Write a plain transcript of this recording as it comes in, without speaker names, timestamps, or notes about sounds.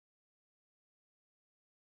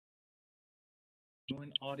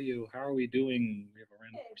Join audio. How are we doing? We have a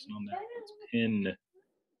random person on there. Let's pin.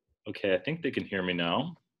 Okay, I think they can hear me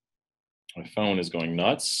now. My phone is going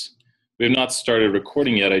nuts. We have not started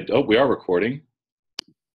recording yet. Oh, we are recording.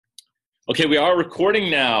 Okay, we are recording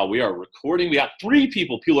now. We are recording. We got 3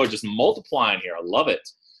 people. People are just multiplying here. I love it.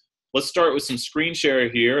 Let's start with some screen share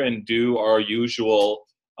here and do our usual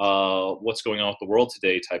what's going on with the world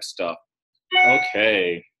today type stuff.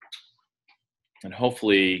 Okay. And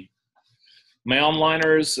hopefully my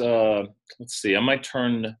onliners, let's see, I might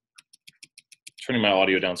turning my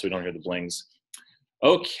audio down so we don't hear the blings.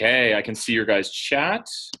 Okay, I can see your guys' chat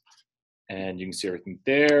and you can see everything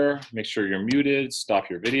there. Make sure you're muted, stop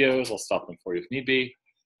your videos. I'll stop them for you if need be.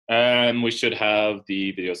 And we should have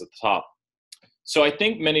the videos at the top. So I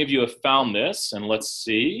think many of you have found this, and let's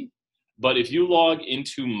see. But if you log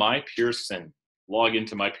into My Pearson, one,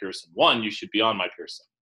 you should be on My Pearson.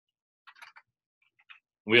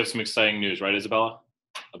 We have some exciting news, right, Isabella,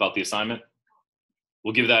 about the assignment?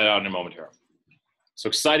 We'll give that out in a moment here. So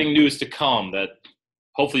exciting news to come that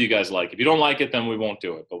hopefully you guys like. If you don't like it, then we won't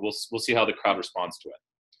do it, but we'll see how the crowd responds to it.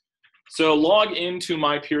 So log into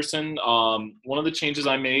My Pearson. One of the changes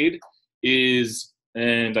I made is,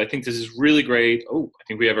 and I think this is really great. Oh, I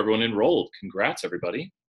think we have everyone enrolled. Congrats,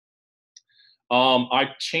 everybody.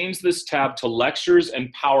 I changed this tab to Lectures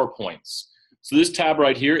and PowerPoints. So this tab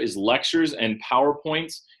right here is Lectures and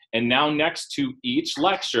PowerPoints, and now next to each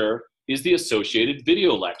lecture is the associated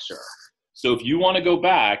video lecture. So if you want to go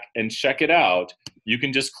back and check it out, you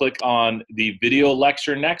can just click on the video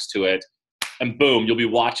lecture next to it, and boom, you'll be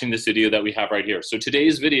watching this video that we have right here. So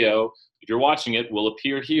today's video, if you're watching it, will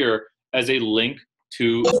appear here as a link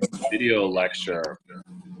to the video lecture.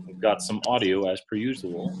 We've got some audio as per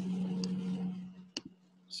usual.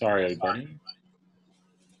 Sorry, everybody.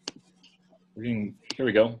 Here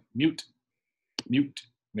we go. Mute.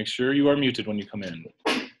 Make sure you are muted when you come in.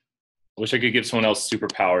 I wish I could give someone else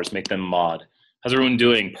superpowers, make them mod. How's everyone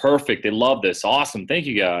doing? Perfect. They love this. Awesome. Thank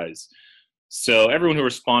you, guys. So everyone who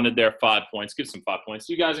responded there, 5 points. Give some 5 points.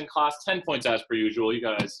 You guys in class, 10 points as per usual. You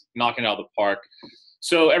guys knocking it out of the park.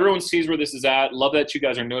 So everyone sees where this is at. Love that you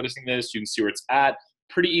guys are noticing this. You can see where it's at.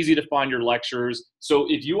 Pretty easy to find your lectures. So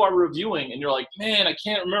if you are reviewing and you're like, man, I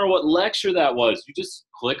can't remember what lecture that was, you just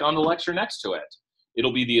click on the lecture next to it.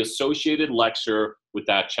 It'll be the associated lecture with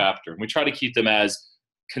that chapter. And we try to keep them as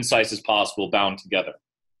concise as possible, bound together.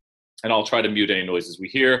 And I'll try to mute any noises we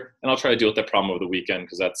hear, and I'll try to deal with that problem over the weekend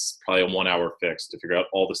because that's probably a 1-hour fix to figure out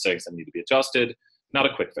all the settings that need to be adjusted, not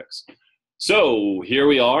a quick fix. So here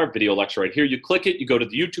we are, video lecture right here. You click it, you go to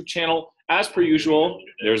the YouTube channel. As per usual,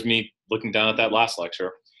 there's me looking down at that last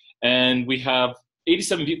lecture. And we have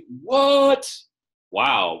 87 views. What?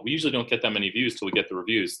 Wow, we usually don't get that many views till we get the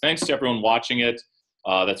reviews. Thanks to everyone watching it.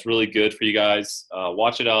 That's really good for you guys.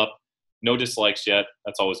 Watch it up. No dislikes yet.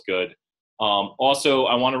 That's always good. Also,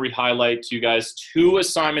 I want to re-highlight to you guys, 2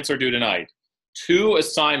 assignments are due tonight. 2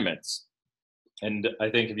 assignments. And I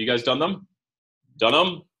think, have you guys done them? Done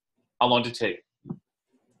them? How long did it take?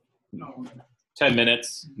 No. 10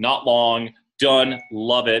 minutes, not long. Done.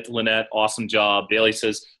 Love it. Lynette, awesome job. Bailey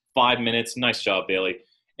says 5 minutes. Nice job, Bailey.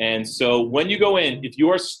 And so when you go in, if you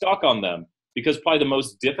are stuck on them, because probably the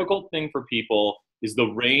most difficult thing for people is the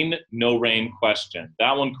rain, no rain question.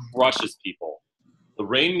 That one crushes people. The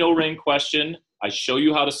rain, no rain question, I show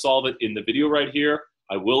you how to solve it in the video right here.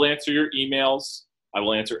 I will answer your emails. I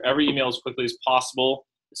will answer every email as quickly as possible.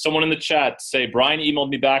 Someone in the chat say, Brian emailed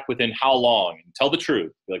me back within how long? And tell the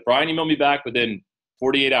truth. Be like, Brian emailed me back within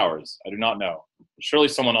 48 hours. I do not know. Surely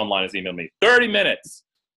someone online has emailed me. 30 minutes.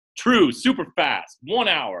 True, super fast. 1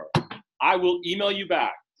 hour. I will email you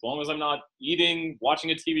back as long as I'm not eating,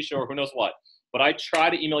 watching a TV show, or who knows what. But I try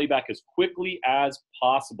to email you back as quickly as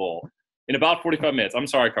possible in about 45 minutes. I'm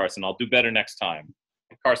sorry, Carson. I'll do better next time.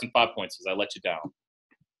 Carson, 5 points because I let you down.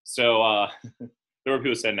 So there were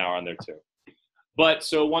people who said an hour on there too. But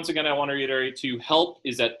so once again, I want to reiterate to you, help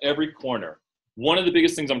is at every corner. One of the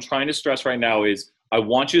biggest things I'm trying to stress right now is I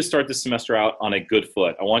want you to start this semester out on a good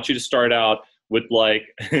foot. I want you to start out with like,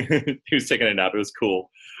 he was taking a nap, it was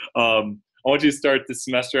cool. I want you to start this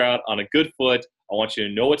semester out on a good foot. I want you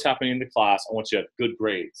to know what's happening in the class. I want you to have good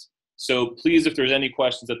grades. So please, if there's any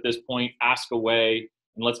questions at this point, ask away,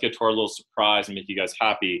 and let's get to our little surprise and make you guys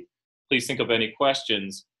happy. Please think of any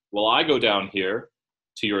questions while I go down here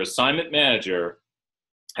to your assignment manager.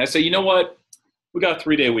 I say, you know what? We got a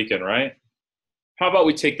 3-day weekend, right? How about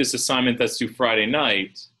we take this assignment that's due Friday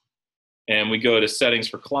night and we go to settings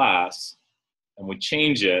for class and we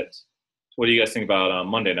change it. What do you guys think about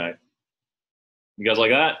Monday night? You guys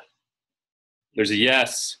like that? There's a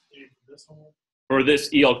yes. For this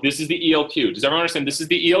ELQ. This is the ELQ. Does everyone understand? This is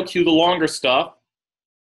the ELQ, the longer stuff.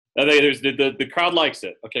 The crowd likes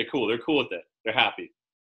it. Okay, cool. They're cool with it. They're happy.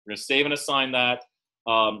 We're going to save and assign that.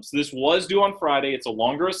 So this was due on Friday. It's a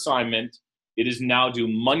longer assignment. It is now due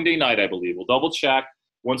Monday night, I believe. We'll double check.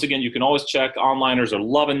 Once again, you can always check. Onliners are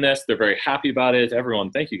loving this. They're very happy about it.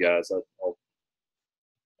 Everyone, thank you guys. There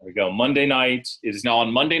we go. Monday night. It is now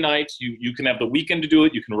on Monday night. You can have the weekend to do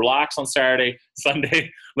it. You can relax on Saturday,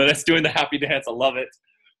 Sunday. Let's doing the happy dance. I love it.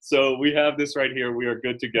 So we have this right here. We are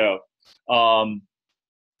good to go.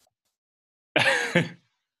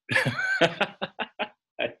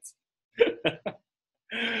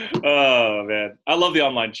 Oh man, I love the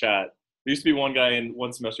online chat. There used to be one guy in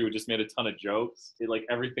one semester who just made a ton of jokes. Like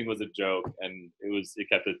everything was a joke, and it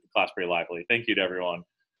kept the class pretty lively. Thank you to everyone.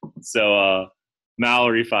 So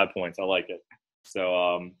Mallory 5 points. I like it.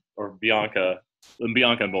 So or Bianca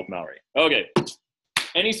and both Mallory. Okay.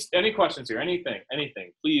 Any questions here? Anything?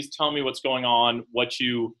 Please tell me what's going on. What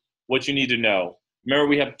you need to know. Remember,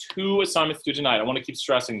 we have 2 assignments due tonight. I want to keep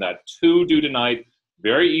stressing that. 2 due tonight.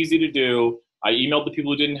 Very easy to do. I emailed the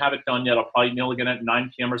people who didn't have it done yet. I'll probably email again at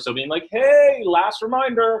 9 p.m. or so, being like, hey, last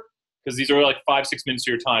reminder. Because these are like 5-6 minutes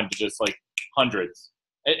of your time to just like hundreds.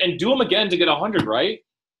 And do them again to get 100, right?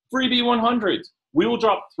 Freebie 100. We will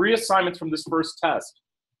drop 3 assignments from this first test.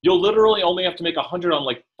 You'll literally only have to make 100 on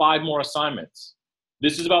like 5 more assignments.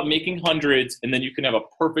 This is about making hundreds, and then you can have a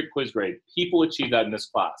perfect quiz grade. People achieve that in this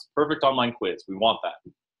class. Perfect online quiz. We want that.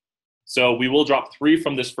 So we will drop 3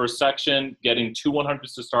 from this first section. Getting 2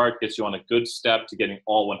 100s to start gets you on a good step to getting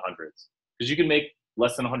all 100s. Because you can make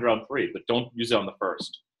less than 100 on 3, but don't use it on the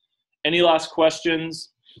first. Any last questions?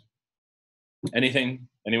 Anything?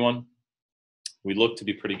 Anyone? We look to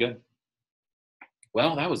be pretty good.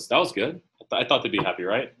 Well, that was good. I thought they'd be happy,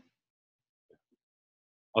 right?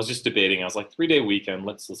 I was just debating. I was like, 3-day weekend.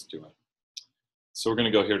 Let's do it. So we're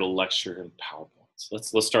going to go here to lecture and PowerPoints.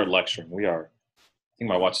 Let's start lecturing. I think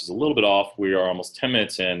my watch is a little bit off. We are almost 10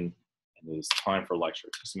 minutes in, and it is time for lecture.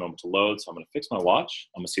 It takes a moment to load, so I'm going to fix my watch.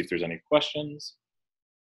 I'm going to see if there's any questions.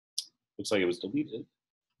 Looks like it was deleted.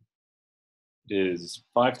 It is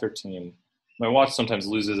 5:13. My watch sometimes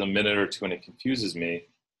loses a minute or two, and it confuses me,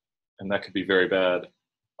 and that could be very bad.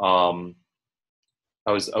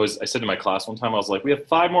 I said to my class one time, I was like, we have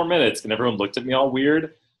 5 more minutes, and everyone looked at me all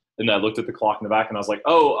weird. And I looked at the clock in the back, and I was like,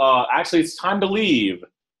 actually, it's time to leave.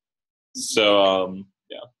 So,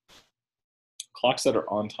 yeah. Clocks that are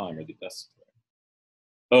on time are the best.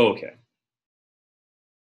 Oh, okay.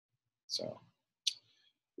 So,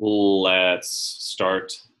 let's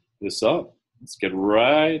start this up. Let's get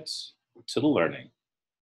right to the learning.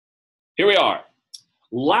 Here we are.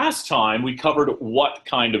 Last time, we covered what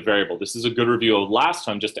kind of variable. This is a good review of last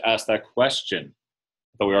time just to ask that question.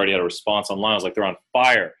 I thought we already had a response online. I was like, they're on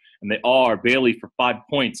fire. And they are. Bailey for 5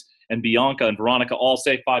 points. And Bianca and Veronica all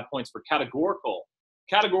say 5 points for categorical.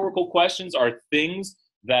 Categorical questions are things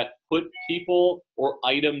that put people or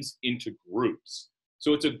items into groups.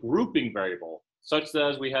 So it's a grouping variable, such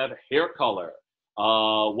as we have hair color.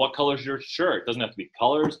 What color is your shirt? It doesn't have to be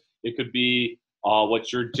colors. It could be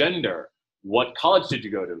what's your gender? What college did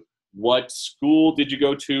you go to? What school did you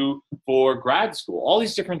go to for grad school? All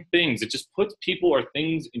these different things. It just puts people or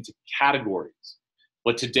things into categories.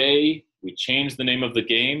 But today, we change the name of the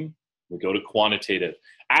game. We go to quantitative.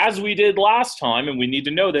 As we did last time, and we need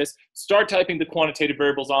to know this, start typing the quantitative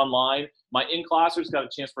variables online. My in-classers got a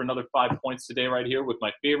chance for another 5 points today right here with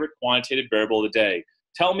my favorite quantitative variable of the day.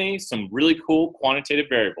 Tell me some really cool quantitative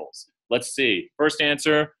variables. Let's see. First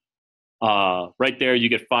answer, right there, you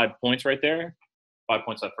get 5 points right there. 5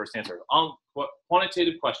 points on that first answer.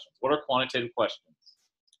 Quantitative questions. What are quantitative questions?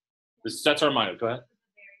 This sets our mind. Go ahead.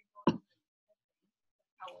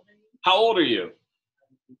 How old are you?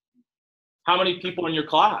 How many people in your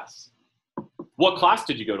class? What class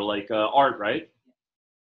did you go to? Like art, right?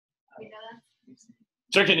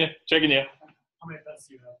 Checking you. How many pets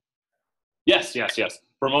do you have? Yes.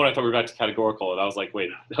 For a moment, I thought we were back to categorical, and I was like, wait.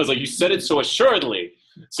 I was like, you said it so assuredly.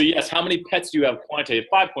 So yes, how many pets do you have? Quantitative.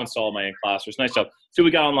 5 points to all my in-classers. Nice job. So we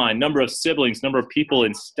got online. Number of siblings, number of people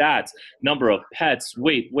in stats, number of pets.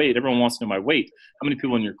 Weight. Everyone wants to know my weight. How many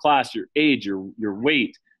people in your class, your age, your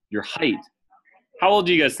weight, your height. How old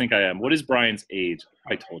do you guys think I am? What is Brian's age?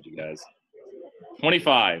 I told you guys.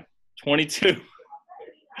 25, 22,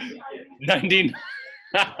 19.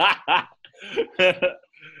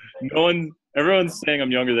 Everyone's saying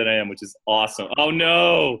I'm younger than I am, which is awesome. Oh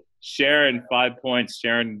no, Sharon, 5 points.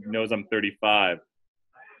 Sharon knows I'm 35.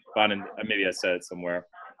 Maybe I said it somewhere.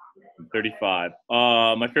 I'm 35.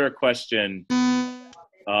 My favorite question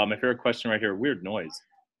right here. Weird noise.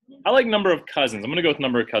 I like number of cousins. I'm gonna go with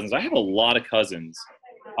number of cousins. I have a lot of cousins.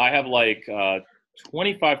 I have like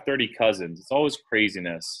 25, 30 cousins. It's always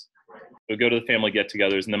craziness. We go to the family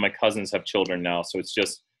get-togethers, and then my cousins have children now, so it's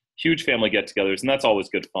just huge family get-togethers, and that's always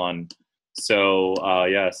good fun. So,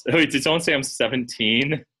 yes. Wait, did someone say I'm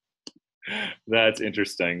 17? That's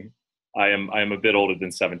interesting. I am a bit older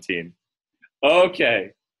than 17.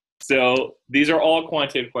 Okay. So these are all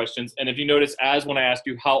quantitative questions. And if you notice, as when I asked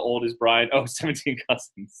you, how old is Brian? Oh, 17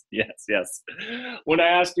 cousins. Yes, yes. When I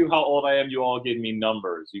asked you how old I am, you all gave me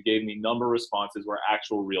numbers. You gave me number responses were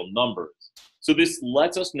actual real numbers. So this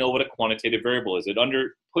lets us know what a quantitative variable is. It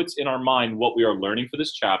puts in our mind what we are learning for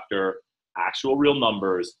this chapter, actual real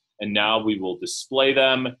numbers, and now we will display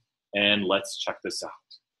them. And let's check this out.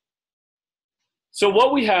 So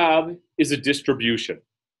what we have is a distribution.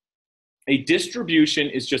 A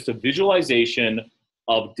distribution is just a visualization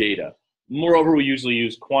of data. Moreover, we usually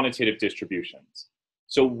use quantitative distributions.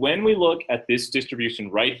 So when we look at this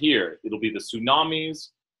distribution right here, it'll be the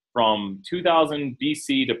tsunamis from 2000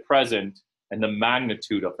 BC to present and the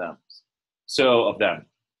magnitude of them. So when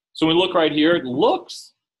we look right here, it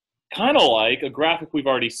looks kind of like a graphic we've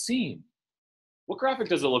already seen. What graphic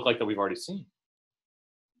does it look like that we've already seen?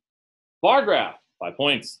 Bar graph, 5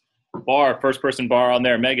 points. Bar, first person bar on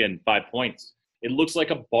there, Megan, 5 points. It looks like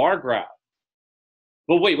a bar graph.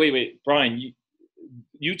 But wait, Brian,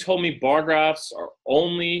 you told me bar graphs are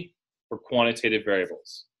only for quantitative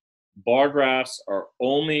variables. Bar graphs are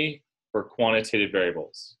only for quantitative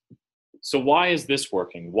variables. So why is this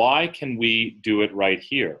working? Why can we do it right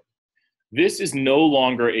here? This is no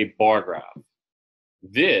longer a bar graph.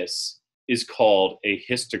 This is called a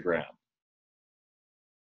histogram.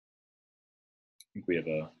 I think we have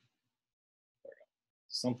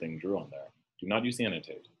something drew on there. Do not use the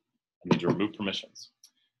annotate. I need to remove permissions.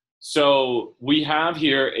 So we have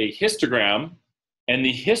here a histogram, and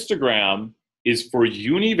the histogram is for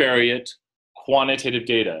univariate quantitative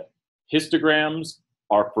data. Histograms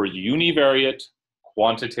are for univariate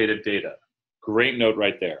quantitative data. Great note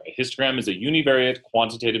right there. A histogram is a univariate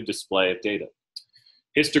quantitative display of data.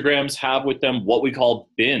 Histograms have with them what we call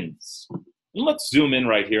bins. And let's zoom in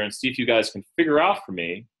right here and see if you guys can figure out for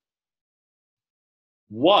me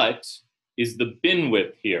what is the bin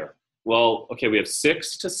width here. Well, okay, we have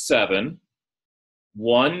 6 to 7,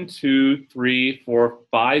 1, 2, 3, 4,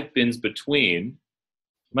 5 bins between.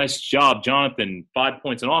 Nice job, Jonathan, 5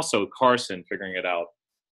 points, and also Carson figuring it out.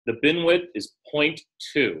 The bin width is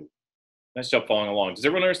 0.2. Nice job following along. Does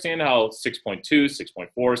everyone understand how 6.2, 6.4,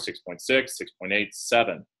 6.6, 6.8,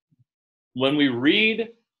 7? When we read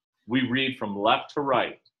from left to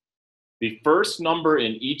right. The first number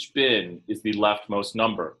in each bin is the leftmost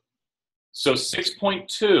number. So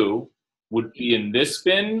 6.2 would be in this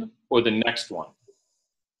bin or the next one.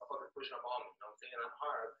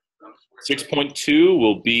 6.2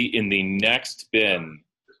 will be in the next bin.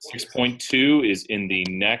 6.2 is in the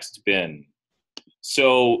next bin.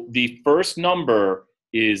 So the first number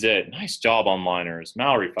is it. Nice job, onliners.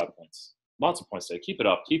 Mallory, 5 points. Lots of points today. Keep it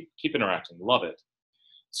up. Keep interacting. Love it.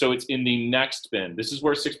 So it's in the next bin. This is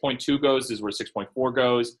where 6.2 goes. This is where 6.4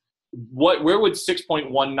 goes. Where would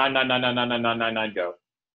 6.199999999 go?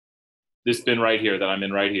 This bin right here that I'm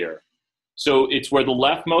in right here. So it's where the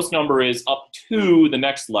leftmost number is up to the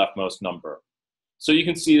next leftmost number. So you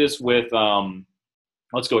can see this with,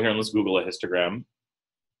 let's go here and let's Google a histogram.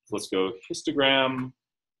 Let's go histogram,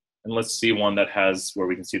 and let's see one that has where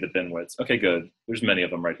we can see the bin widths. Okay, good. There's many of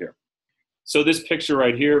them right here. So this picture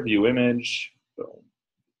right here, view image, boom.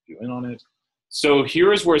 In on it. So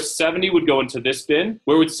here is where 70 would go into this bin.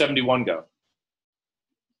 Where would 71 go?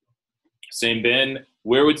 Same bin.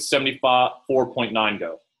 Where would 74.9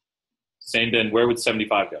 go? Same bin. Where would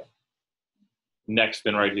 75 go? Next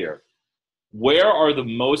bin right here. Where are the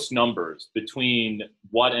most numbers between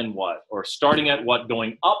what and what? Or starting at what,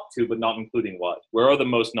 going up to, but not including what? Where are the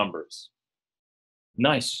most numbers?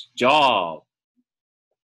 Nice job.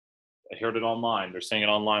 I heard it online. They're saying it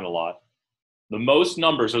online a lot. The most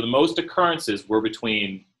numbers or the most occurrences were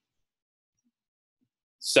between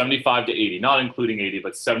 75 to 80, not including 80,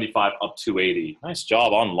 but 75 up to 80. Nice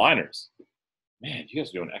job, onliners. Man, you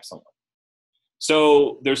guys are doing excellent.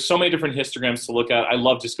 So there's so many different histograms to look at. I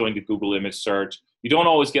love just going to Google image search. You don't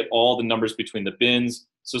always get all the numbers between the bins.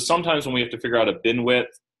 So sometimes when we have to figure out a bin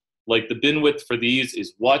width, like the bin width for these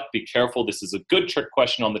is what? Be careful. This is a good trick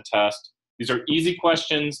question on the test. These are easy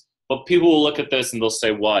questions. But people will look at this and they'll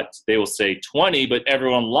say what? They will say 20, but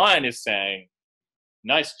everyone online is saying,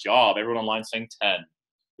 nice job. Everyone online is saying 10.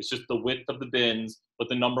 It's just the width of the bins, but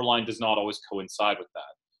the number line does not always coincide with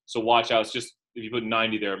that. So watch out. It's just, if you put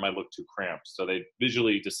 90 there, it might look too cramped. So they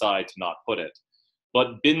visually decide to not put it.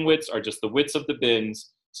 But bin widths are just the widths of the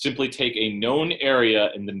bins. Simply take a known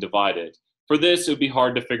area and then divide it. For this, it would be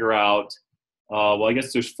hard to figure out. Well, I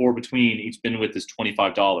guess there's 4 between. Each bin width is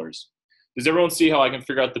 $25. Does everyone see how I can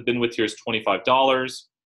figure out the bin width here is $25?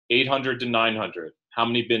 800 to 900. How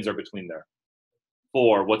many bins are between there?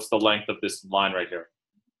 4. What's the length of this line right here?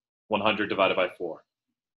 100 divided by 4.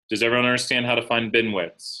 Does everyone understand how to find bin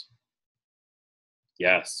widths?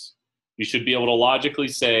 Yes. You should be able to logically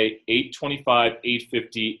say 825,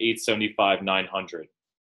 850, 875, 900.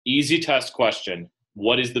 Easy test question.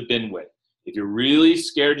 What is the bin width? If you're really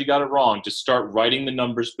scared you got it wrong, just start writing the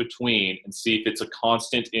numbers between and see if it's a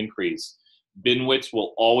constant increase. Bin widths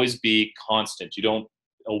will always be constant. You don't,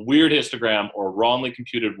 a weird histogram or a wrongly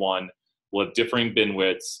computed one will have differing bin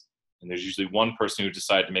widths, and there's usually one person who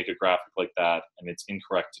decided to make a graphic like that, and it's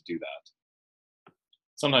incorrect to do that.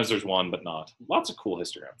 Sometimes there's one, but not. Lots of cool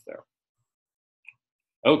histograms there.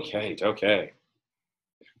 Okay.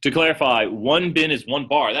 To clarify, 1 bin is 1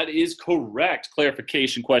 bar. That is correct.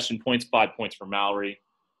 Clarification question, points, 5 points for Mallory.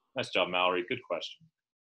 Nice job, Mallory. Good question.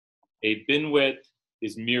 A bin width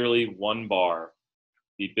is merely 1 bar.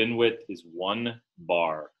 The bin width is 1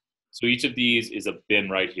 bar. So each of these is a bin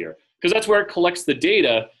right here, because that's where it collects the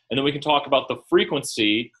data, and then we can talk about the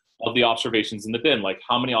frequency of the observations in the bin, like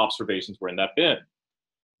how many observations were in that bin.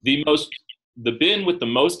 The bin with the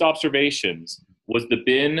most observations was the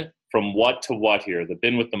bin from what to what here? The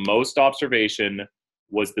bin with the most observation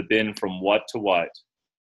was the bin from what to what?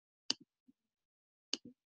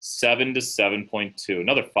 7 to 7.2.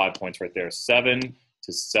 Another 5 points right there. 7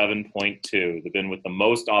 to 7.2. The bin with the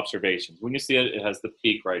most observations. When you see it, it has the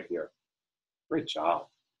peak right here. Great job.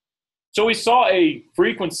 So we saw a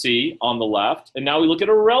frequency on the left, and now we look at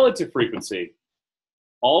a relative frequency.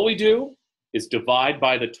 All we do is divide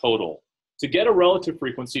by the total. To get a relative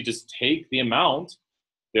frequency, just take the amount.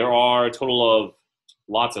 There are a total of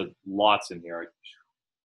lots in here,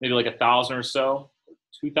 maybe like 1,000 or so,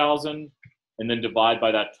 2,000, and then divide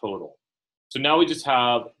by that total. So now we just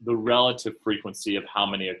have the relative frequency of how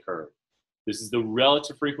many occurred. This is the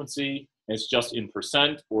relative frequency, and it's just in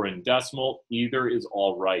percent or in decimal. Either is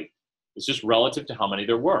all right. It's just relative to how many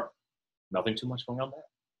there were. Nothing too much going on there.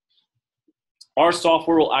 Our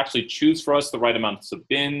software will actually choose for us the right amounts of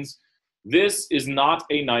bins. This is not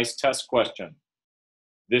a nice test question.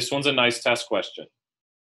 This one's a nice test question.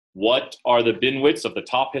 What are the bin widths of the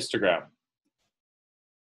top histogram?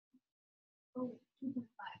 2.5.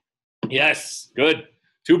 Yes, good.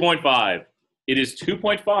 2.5. It is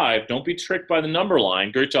 2.5. Don't be tricked by the number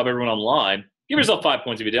line. Great job, everyone online. Give yourself 5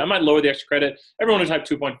 points if you did. I might lower the extra credit. Everyone who typed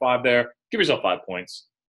 2.5 there, give yourself 5 points.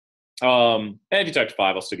 And if you typed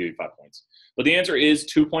 5, I'll still give you 5 points. But the answer is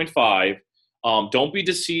 2.5. Don't be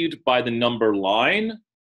deceived by the number line.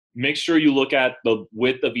 Make sure you look at the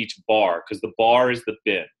width of each bar, because the bar is the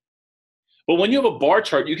bin. But when you have a bar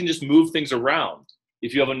chart, you can just move things around.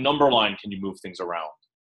 If you have a number line, can you move things around?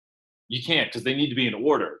 You can't, because they need to be in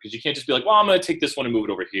order. Because you can't just be like, well, I'm going to take this one and move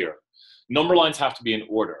it over here. Number lines have to be in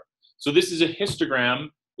order. So this is a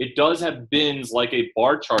histogram. It does have bins like a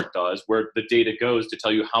bar chart does, where the data goes to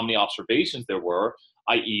tell you how many observations there were,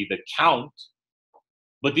 i.e. the count.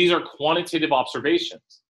 But these are quantitative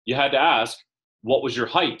observations. You had to ask, what was your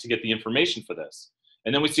height to get the information for this?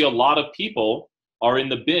 And then we see a lot of people are in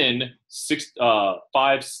the bin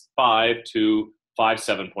 5'5" to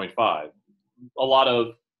 5'7.5. A lot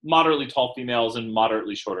of moderately tall females and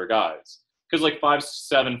moderately shorter guys. Because like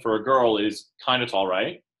 5'7" for a girl is kind of tall,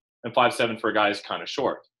 right? And 5'7" for a guy is kind of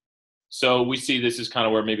short. So we see this is kind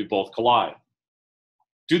of where maybe both collide.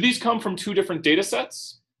 Do these come from 2 different data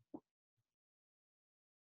sets?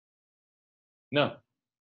 No.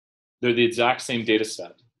 They're the exact same data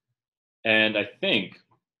set. And I think,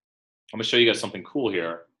 I'm gonna show you guys something cool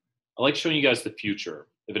here. I like showing you guys the future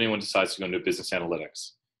if anyone decides to go into business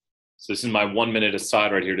analytics. So this is my 1 minute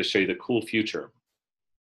aside right here to show you the cool future.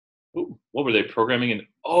 Ooh, what were they programming in?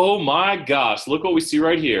 Oh my gosh, look what we see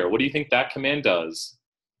right here. What do you think that command does?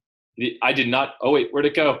 I did not, oh wait, where'd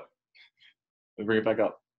it go? Let me bring it back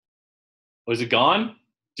up. Was it gone?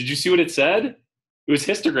 Did you see what it said? It was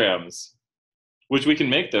histograms, which we can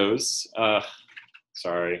make those.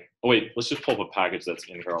 Sorry. Oh wait, let's just pull up a package that's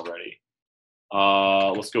in here already.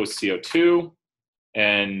 Let's go with CO2,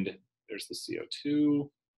 and there's the CO2.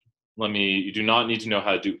 You do not need to know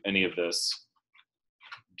how to do any of this.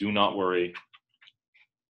 Do not worry.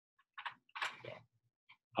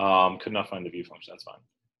 Could not find the view function, that's fine.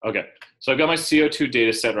 Okay, so I've got my CO2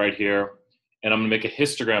 data set right here, and I'm gonna make a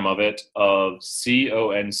histogram of it of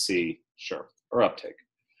CONC, sure, or uptake.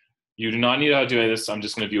 You do not need to know how to do any of this. I'm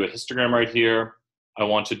just gonna view a histogram right here. I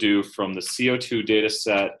want to do from the CO2 data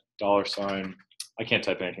set, $. I can't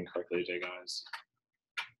type anything correctly today, guys.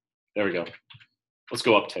 There we go. Let's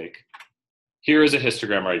go uptake. Here is a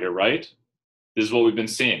histogram right here, right? This is what we've been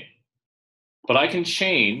seeing. But I can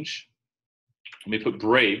change, let me put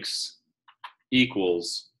breaks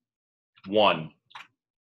equals 1.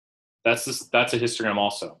 That's a histogram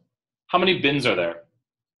also. How many bins are there?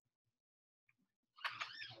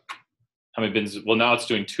 How many bins? Well, now it's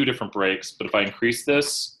doing 2 different breaks, but if I increase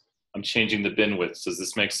this, I'm changing the bin width. Does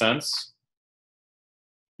this make sense?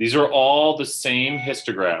 These are all the same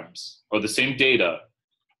histograms, or the same data,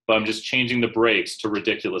 but I'm just changing the breaks to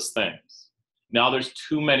ridiculous things. Now there's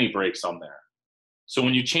too many breaks on there. So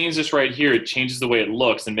when you change this right here, it changes the way it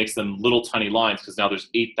looks and makes them little tiny lines because now there's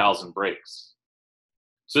 8,000 breaks.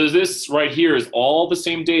 So this right here is all the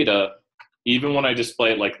same data, even when I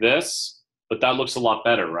display it like this, but that looks a lot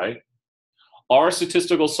better, right? Our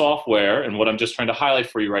statistical software, and what I'm just trying to highlight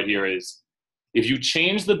for you right here is, if you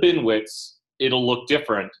change the bin widths, it'll look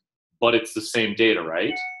different, but it's the same data,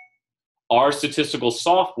 right? Our statistical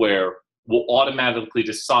software will automatically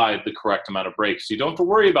decide the correct amount of breaks. So you don't have to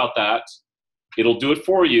worry about that. It'll do it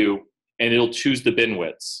for you, and it'll choose the bin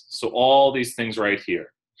widths. So all these things right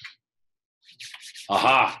here.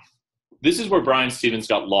 Aha! This is where Brian Stevens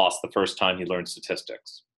got lost the first time he learned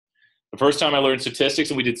statistics. The first time I learned statistics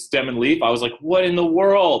and we did stem and leaf, I was like, what in the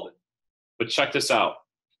world? But check this out.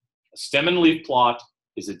 A stem and leaf plot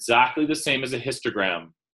is exactly the same as a histogram,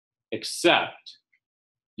 except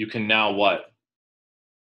you can now what?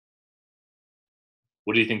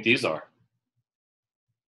 What do you think these are?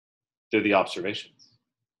 They're the observations,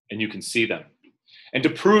 and you can see them. And to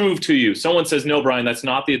prove to you, someone says, no, Brian, that's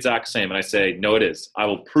not the exact same. And I say, no, it is. I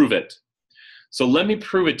will prove it. So let me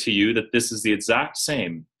prove it to you that this is the exact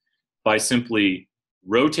same by simply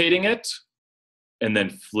rotating it and then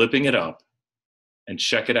flipping it up, and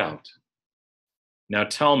check it out. Now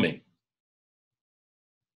tell me,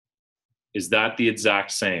 is that the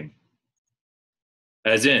exact same?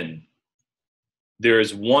 As in, there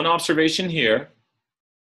is 1 observation here,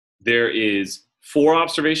 there is 4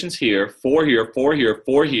 observations here, 4 here, 4 here,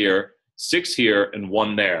 4 here, 6 here, and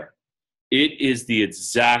 1 there. It is the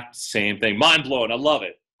exact same thing. Mind blown, I love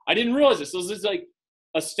it. I didn't realize this. So this is like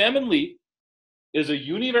a stem and leaf is a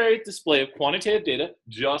univariate display of quantitative data,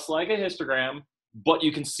 just like a histogram, but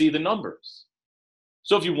you can see the numbers.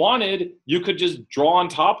 So if you wanted, you could just draw on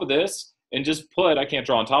top of this and just put, I can't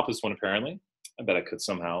draw on top of this one apparently. I bet I could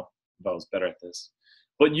somehow if I was better at this.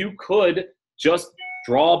 But you could just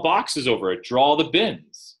draw boxes over it, draw the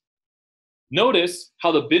bins. Notice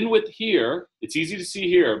how the bin width here, it's easy to see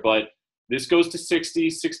here, but this goes to 60,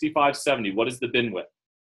 65, 70. What is the bin width?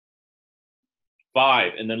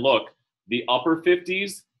 5. And then look, the upper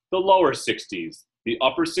 50s, the lower 60s. The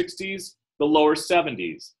upper 60s, the lower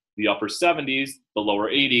 70s. The upper 70s, the lower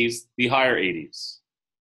 80s, the higher 80s.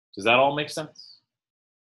 Does that all make sense?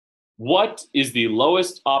 What is the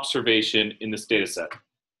lowest observation in this data set?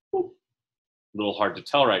 A little hard to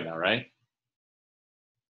tell right now, right?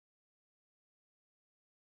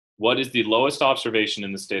 What is the lowest observation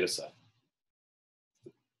in this data set?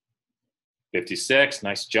 56,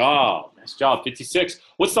 nice job, 56.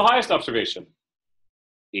 What's the highest observation?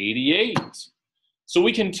 88. So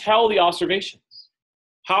we can tell the observations.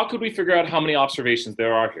 How could we figure out how many observations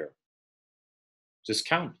there are here? Just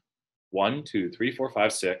count. 1, 2, 3, 4,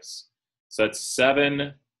 5, 6. So that's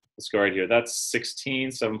 7. Let's go right here. That's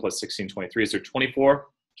 16. 7 plus 16, 23. Is there 24?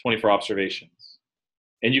 24 observations.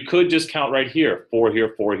 And you could just count right here. 4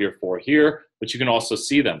 here, 4 here, 4 here. But you can also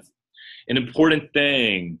see them. An important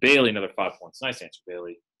thing. Bailey, another 5 points. Nice answer,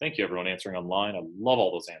 Bailey. Thank you, everyone answering online. I love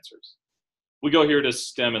all those answers. We go here to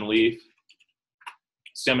stem and leaf.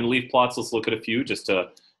 Stem and leaf plots. Let's look at a few just to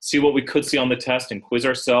see what we could see on the test and quiz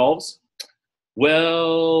ourselves.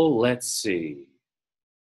 Well, let's see.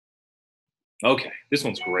 Okay, this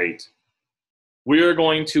one's great. We are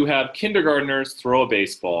going to have kindergartners throw a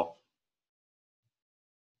baseball.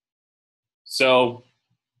 So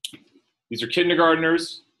these are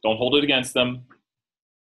kindergartners. Don't hold it against them.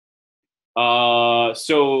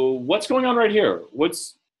 So what's going on right here? What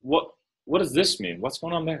does this mean? What's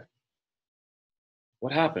going on there?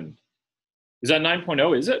 What happened? Is that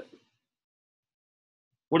 9.0? Is it?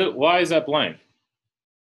 Why is that blank?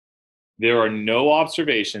 There are no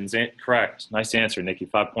observations. Correct. Nice answer, Nikki.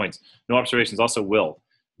 5 points. No observations. Also will.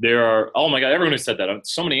 There are, oh my God, everyone who said that.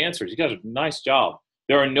 So many answers. You guys, nice job.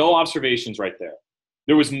 There are no observations right there.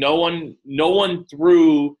 There was no one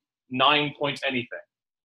threw 9 points anything.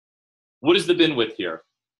 What is the bin width here?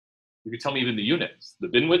 You can tell me even the units. The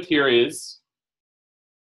bin width here is,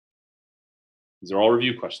 these are all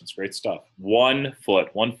review questions. Great stuff. 1 foot,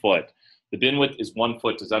 1 foot. The bin width is 1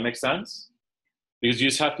 foot. Does that make sense? Because you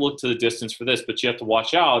just have to look to the distance for this, but you have to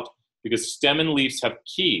watch out because stem and leaves have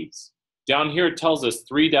keys. Down here it tells us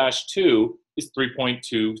 3-2 is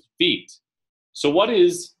 3.2 feet. So what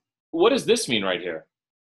does this mean right here?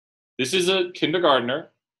 This is a kindergartner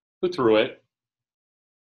who threw it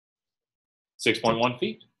 6.1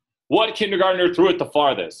 feet. What kindergartner threw it the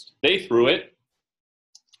farthest? They threw it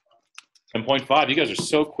 10.5. You guys are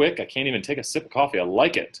so quick. I can't even take a sip of coffee. I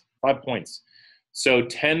like it. 5 points. So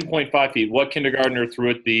 10.5 feet. What kindergartner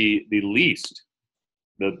threw it the least?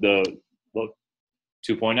 The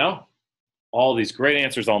 2.0. All these great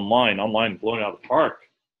answers online, blowing out of the park.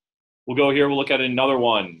 We'll go here. We'll look at another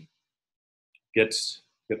one. Get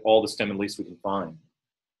all the STEM and least we can find.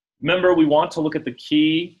 Remember, we want to look at the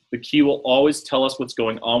key. The key will always tell us what's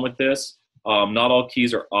going on with this. Not all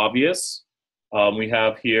keys are obvious. We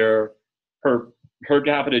have here per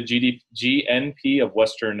capita GNP of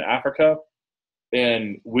Western Africa,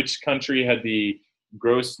 and which country had the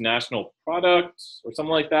gross national product or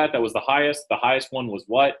something like that. That was the highest. The highest one was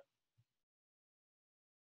what?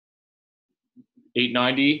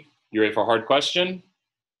 890. You ready for a hard question?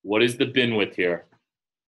 What is the bin width here?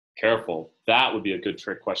 Careful. That would be a good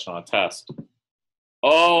trick question on a test.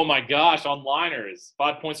 Oh my gosh, onliners.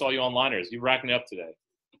 5 points to all you onliners. You're racking it up today.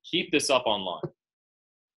 Keep this up online.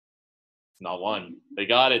 It's not one. They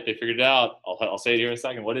got it. They figured it out. I'll say it here in a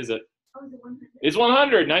second. What is it? Oh, is it 100? It's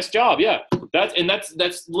 100. Nice job. Yeah.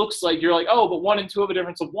 That's looks like you're like, oh, but 1 and 2 have a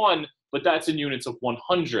difference of 1, but that's in units of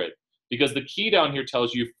 100 because the key down here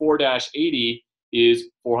tells you 4-80 is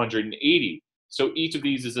 480. So each of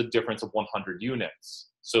these is a difference of 100 units.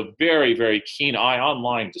 So very, very keen eye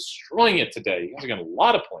online, destroying it today. You guys are getting a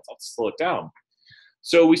lot of points. I'll slow it down.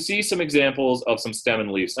 So we see some examples of some STEM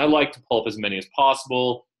and leaves. I like to pull up as many as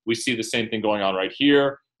possible. We see the same thing going on right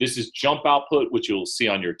here. This is jump output, which you'll see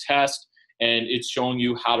on your test, and it's showing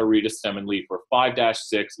you how to read a STEM and leaf, where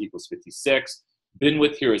 5-6 equals 56. Bin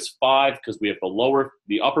width here is 5 because we have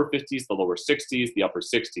the upper 50s, the lower 60s, the upper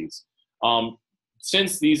 60s.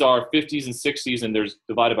 Since these are 50s and 60s and there's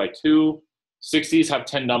divided by 2, 60s have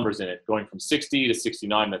 10 numbers in it. Going from 60 to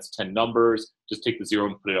 69, that's 10 numbers. Just take the 0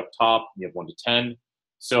 and put it up top, and you have 1 to 10.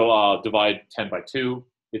 So divide 10 by 2,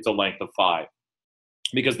 it's a length of 5.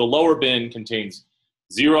 Because the lower bin contains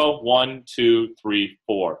 0, 1, 2, 3,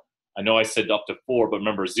 4. I know I said up to 4, but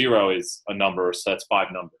remember 0 is a number, so that's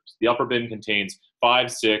 5 numbers. The upper bin contains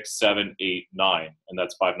 5, 6, 7, 8, 9, and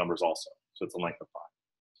that's 5 numbers also. So it's a length of 5.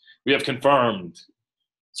 We have confirmed.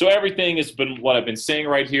 So everything has been what I've been saying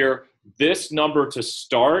right here. This number to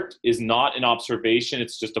start is not an observation.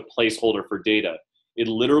 It's just a placeholder for data. It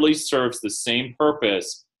literally serves the same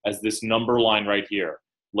purpose as this number line right here.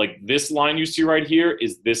 Like this line you see right here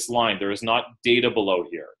is this line. There is not data below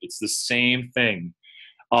here. It's the same thing.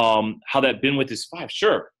 How that bin width is 5,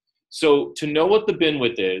 sure. So to know what the bin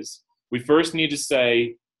width is, we first need to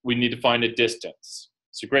say we need to find a distance.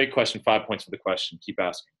 It's a great question. 5 points for the question. Keep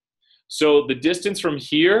asking. So the distance from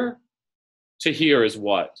here to here is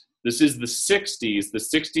what? This is the 60s. The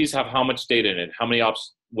 60s have how much data in it? How many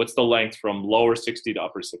what's the length from lower 60 to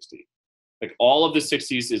upper 60? Like all of the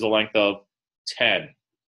 60s is a length of 10.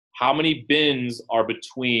 How many bins are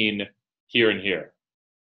between here and here?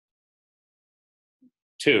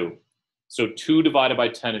 2. So 2 divided by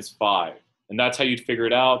 10 is 5. And that's how you'd figure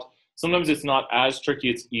it out. Sometimes it's not as tricky.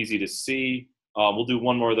 It's easy to see. We'll do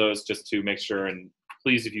one more of those just to make sure. And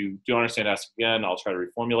please, if you don't understand, ask again. I'll try to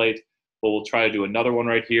reformulate. But we'll try to do another one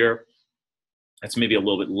right here. That's maybe a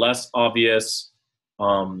little bit less obvious.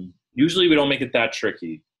 Usually we don't make it that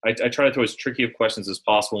tricky. I try to throw as tricky of questions as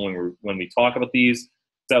possible when we talk about these.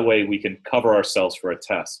 That way we can cover ourselves for a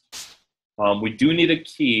test. We do need a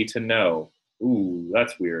key to know. Ooh,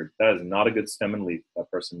 that's weird. That is not a good stem and leaf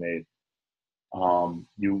that person made.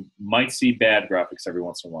 You might see bad graphics every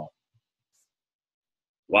once in a while.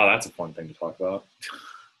 Wow, that's a fun thing to talk about.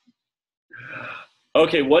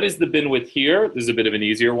 Okay, what is the bin width here? This is a bit of an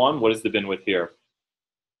easier one. What is the bin width here?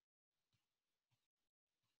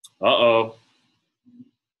 Uh-oh.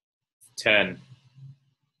 10.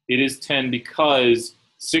 It is 10 because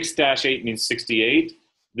 6-8 means 68.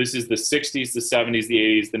 This is the 60s, the 70s, the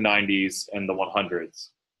 80s, the 90s, and the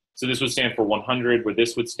 100s. So this would stand for 100, where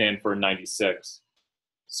this would stand for 96.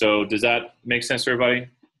 So does that make sense to everybody?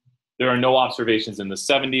 There are no observations in the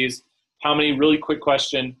 70s. How many, really quick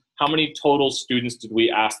question, how many total students did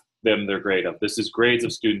we ask them their grade of? This is grades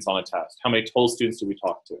of students on a test. How many total students did we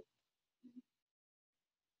talk to?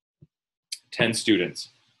 10 students.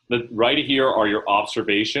 Right here are your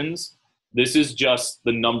observations. This is just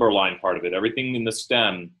the number line part of it. Everything in the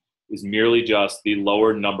STEM is merely just the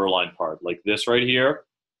lower number line part. Like this right here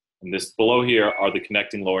and this below here are the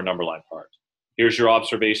connecting lower number line part. Here's your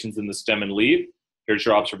observations in the STEM and leaf. Here's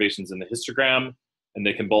your observations in the histogram. and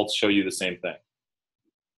they can both show you the same thing.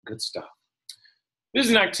 Good stuff. This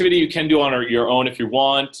is an activity you can do on your own if you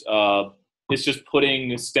want. It's just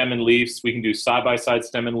putting stem and leaves. We can do side-by-side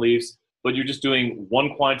stem and leaves, but you're just doing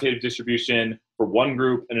one quantitative distribution for one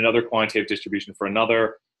group and another quantitative distribution for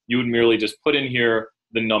another. You would merely just put in here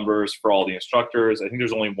the numbers for all the instructors. I think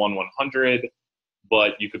there's only 1/100,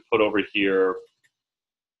 but you could put over here.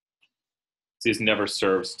 See, this never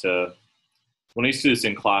serves to, when I used to do this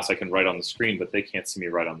in class, I can write on the screen, but they can't see me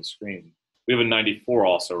write on the screen. We have a 94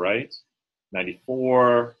 also, right?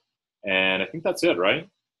 94, and I think that's it, right?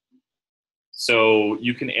 So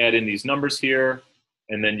you can add in these numbers here,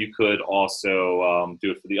 and then you could also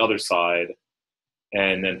do it for the other side.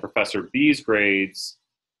 And then Professor B's grades,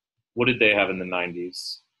 what did they have in the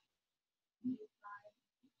 90s?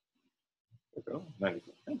 There we go,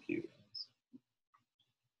 94, thank you.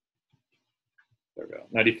 There we go,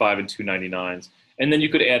 95 and 299s. And then you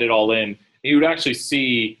could add it all in. And you would actually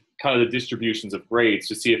see kind of the distributions of grades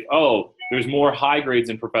to see if, oh, there's more high grades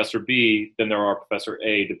in Professor B than there are Professor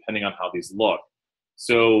A, depending on how these look.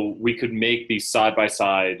 So we could make these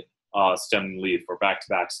side-by-side stem and leaf or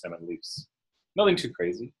back-to-back stem and leaves. Nothing too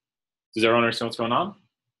crazy. Does everyone understand what's going on?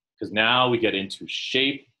 Because now we get into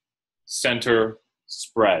shape, center,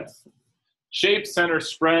 spread. Shape, center,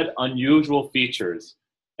 spread, unusual features.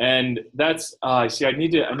 And that's, see, we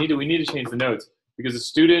need to change the notes because a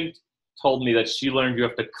student told me that she learned you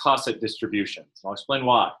have to cuss at distributions. I'll explain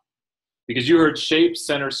why. Because you heard shape,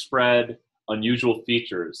 center, spread, unusual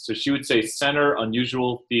features. So she would say center,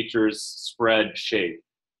 unusual features, spread, shape.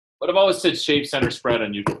 But I've always said shape, center, spread,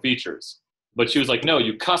 unusual features. But she was like, no,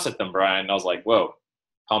 you cuss at them, Brian. And I was like, whoa,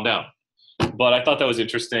 calm down. But I thought that was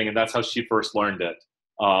interesting, and that's how she first learned it.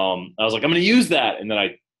 I was like, I'm going to use that. And then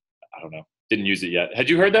I don't know, didn't use it yet. Had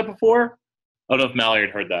you heard that before? I don't know if Mallory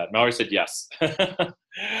had heard that. Mallory said yes.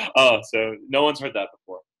 Oh, so no one's heard that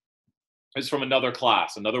before. It's from another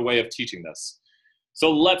class, another way of teaching this.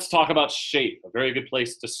 So let's talk about shape, a very good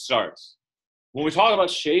place to start. When we talk about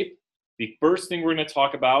shape, the first thing we're going to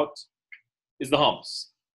talk about is the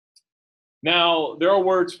humps. Now, there are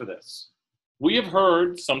words for this. We have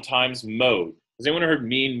heard sometimes mode. Has anyone heard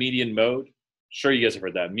mean, median, mode? Sure, you guys have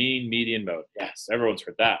heard that. Mean, median, mode. Yes, everyone's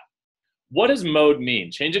heard that. What does mode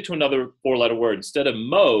mean? Change it to another four-letter word. Instead of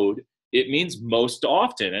mode, it means most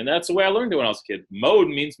often. And that's the way I learned it when I was a kid. Mode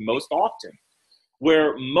means most often.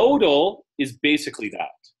 Where modal is basically that.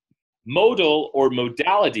 Modal or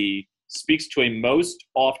modality speaks to a most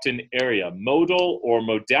often area. Modal or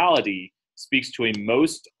modality speaks to a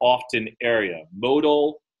most often area.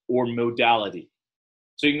 Modal or modality.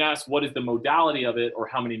 So you can ask, what is the modality of it, or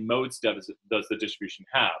how many modes does the distribution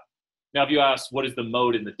have? Now, if you ask, what is the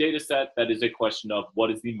mode in the data set, that is a question of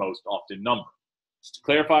what is the most often number. Just to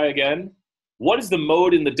clarify again, what is the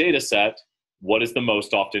mode in the data set? What is the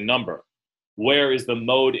most often number? Where is the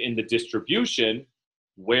mode in the distribution?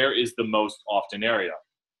 Where is the most often area?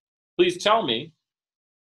 Please tell me,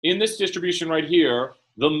 in this distribution right here,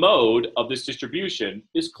 the mode of this distribution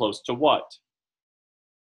is close to what?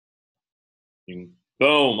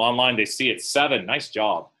 Boom, online they see it, 7, nice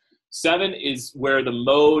job. 7 is where the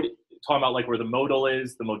mode, talking about like where the modal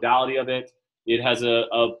is, the modality of it, it has a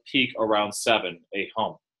peak around 7, a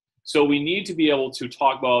hump. So we need to be able to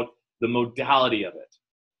talk about the modality of it.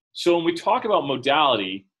 So when we talk about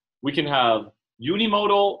modality, we can have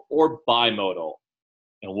unimodal or bimodal.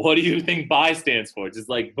 And what do you think bi stands for? Just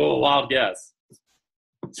like, oh, wild guess.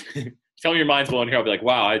 Tell me your mind's blown here. I'll be like,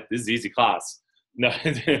 wow, this is easy class. No,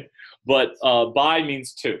 but bi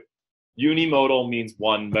means 2. Unimodal means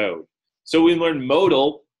 1 mode. So we learned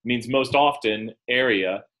modal means most often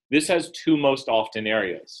area. This has 2 most often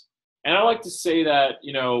areas. And I like to say that,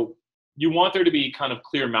 you want there to be kind of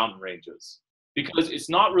clear mountain ranges because it's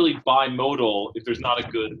not really bimodal if there's not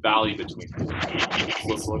a good valley between them. So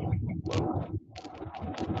let's look.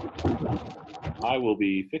 I will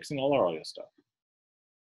be fixing all our audio stuff.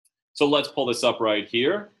 So let's pull this up right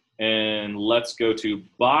here and let's go to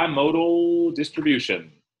bimodal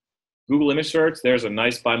distribution. Google image search, there's a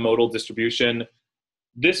nice bimodal distribution.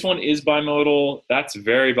 This one is bimodal, that's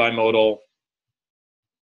very bimodal.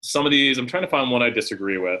 Some of these, I'm trying to find one I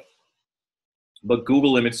disagree with, but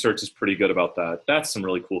Google image search is pretty good about that. That's some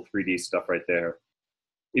really cool 3D stuff right there.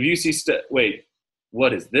 If you see, wait,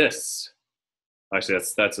 what is this? Actually,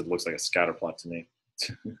 it looks like a scatter plot to me.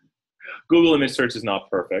 Google image search is not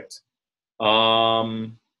perfect.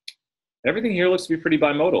 Everything here looks to be pretty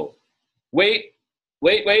bimodal. Wait.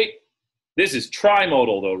 This is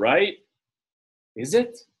trimodal though, right? Is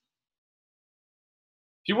it?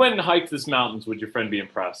 If you went and hiked this mountains, would your friend be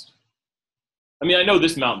impressed? I mean, I know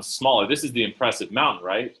this mountain's smaller. This is the impressive mountain,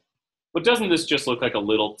 right? But doesn't this just look like a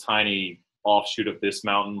little tiny offshoot of this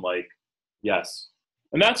mountain? Like, yes.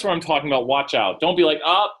 And that's where I'm talking about watch out. Don't be like,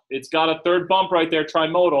 it's got a third bump right there,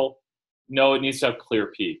 trimodal. No, it needs to have clear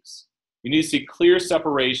peaks. You need to see clear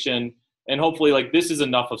separation, and hopefully, like, this is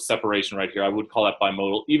enough of separation right here. I would call that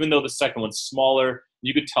bimodal. Even though the second one's smaller,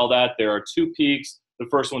 you could tell that there are two peaks. The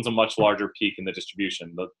first one's a much larger peak in the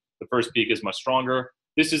distribution. The first peak is much stronger.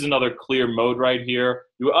 This is another clear mode right here.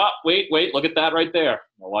 Wait, look at that right there.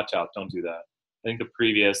 Well, watch out, don't do that. I think the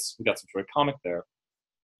previous, we got some sort of comic there.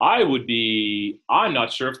 I'm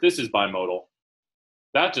not sure if this is bimodal.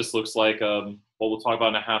 That just looks like what we'll talk about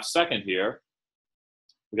in a half second here.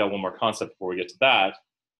 We got one more concept before we get to that.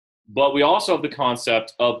 But we also have the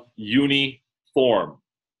concept of uniform.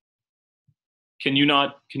 Can you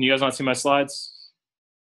guys not see my slides?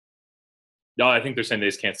 No, I think they're saying they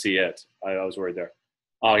just can't see it. I was worried there.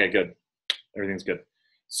 Okay, good. Everything's good.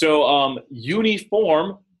 So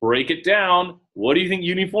uniform, break it down. What do you think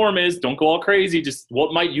uniform is? Don't go all crazy. Just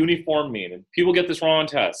what might uniform mean? And people get this wrong on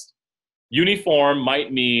test. Uniform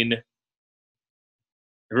might mean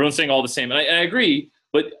everyone's saying all the same. And I agree,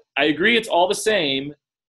 but I agree it's all the same,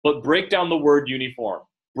 but break down the word uniform.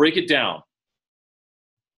 Break it down.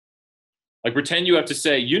 Like pretend you have to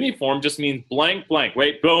say uniform just means blank, blank.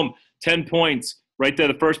 Wait, boom, 10 points. Right there,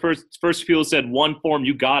 the first people said one form,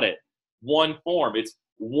 you got it. One form, it's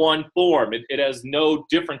one form. It has no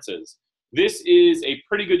differences. This is a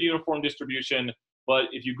pretty good uniform distribution, but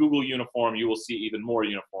if you Google uniform, you will see even more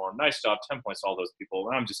uniform. Nice job, 10 points to all those people.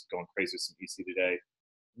 I'm just going crazy with some EC today.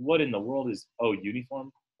 What in the world is,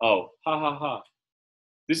 uniform? Oh, ha, ha, ha.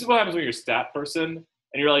 This is what happens when you're a stat person,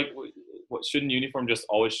 and you're like, what, shouldn't uniform just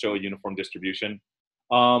always show a uniform distribution?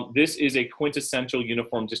 This is a quintessential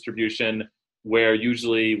uniform distribution where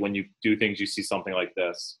usually when you do things, you see something like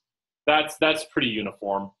this. That's pretty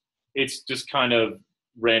uniform. It's just kind of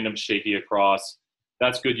random shaky across.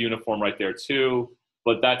 That's good uniform right there too.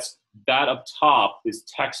 But that up top is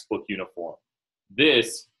textbook uniform.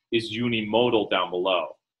 This is unimodal down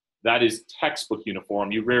below. That is textbook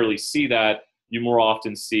uniform. You rarely see that. You more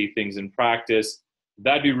often see things in practice.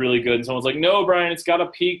 That'd be really good. And someone's like, no, Brian, it's got a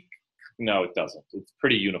peak. No, it doesn't. It's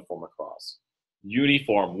pretty uniform across.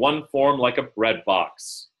 Uniform, one form like a bread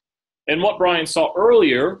box. And what Brian saw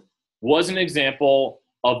earlier was an example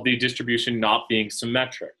of the distribution not being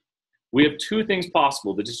symmetric. We have two things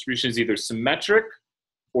possible. The distribution is either symmetric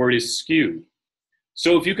or it is skewed.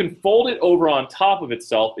 So if you can fold it over on top of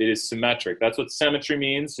itself, it is symmetric. That's what symmetry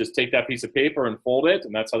means. Just take that piece of paper and fold it,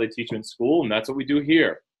 and that's how they teach you in school, and that's what we do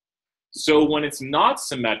here. So when it's not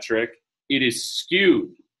symmetric, it is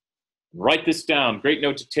skewed. Write this down. Great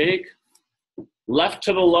note to take. Left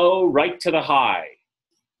to the low, right to the high.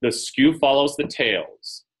 The skew follows the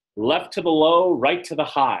tails. Left to the low, right to the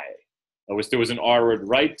high. I wish there was an R word.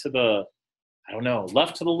 Right to the, I don't know.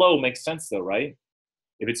 Left to the low makes sense though, right?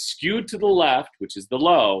 If it's skewed to the left, which is the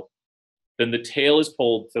low, then the tail is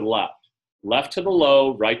pulled to the left. Left to the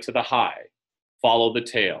low, right to the high. Follow the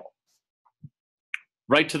tail.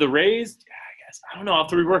 Right to the raised, yeah, I guess. I don't know. I'll have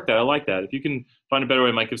to rework that. I like that. If you can find a better way,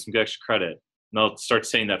 I might give some extra credit. And I'll start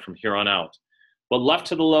saying that from here on out. But left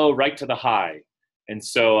to the low, right to the high. And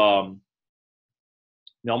so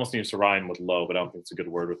you almost need to rhyme with low, but I don't think it's a good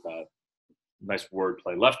word with that. Nice word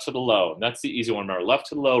play. Left to the low. And that's the easy one to remember. Left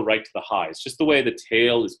to the low, right to the high. It's just the way the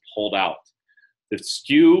tail is pulled out. The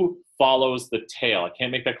skew follows the tail. I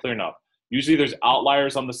can't make that clear enough. Usually there's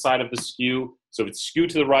outliers on the side of the skew. So if it's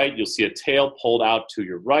skewed to the right, you'll see a tail pulled out to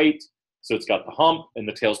your right. So it's got the hump and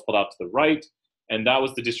the tail's pulled out to the right. And that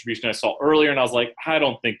was the distribution I saw earlier. And I was like, I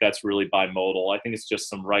don't think that's really bimodal. I think it's just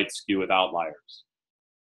some right skew with outliers.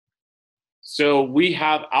 So we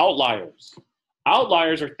have outliers.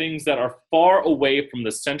 Outliers are things that are far away from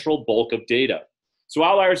the central bulk of data. So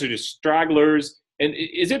outliers are just stragglers. And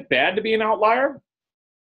is it bad to be an outlier?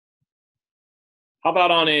 How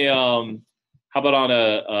about on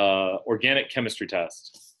a organic chemistry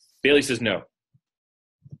test? Bailey says no.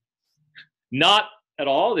 Not at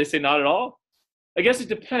all. They say not at all. I guess it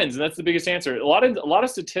depends, and that's the biggest answer. A lot of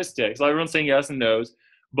statistics. Everyone's saying yes and no's,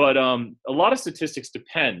 but a lot of statistics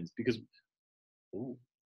depend because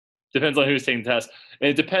depends on who's taking the test, and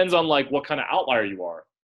it depends on like what kind of outlier you are.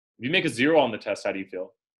 If you make a 0 on the test, how do you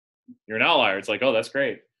feel? You're an outlier. It's like, oh, that's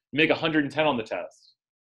great. You make 110 on the test,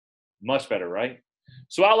 much better, right?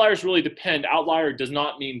 So outliers really depend. Outlier does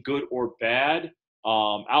not mean good or bad.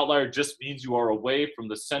 Outlier just means you are away from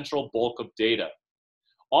the central bulk of data.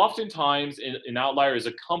 Oftentimes, an outlier is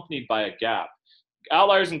accompanied by a gap.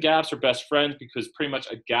 Outliers and gaps are best friends because pretty much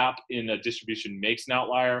a gap in a distribution makes an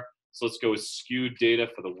outlier. So let's go with skewed data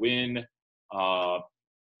for the win.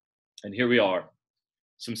 And here we are.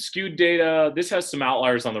 some skewed data. This has some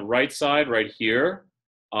outliers on the right side right here.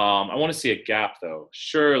 I want to see a gap though.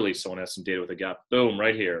 Surely someone has some data with a gap. Boom,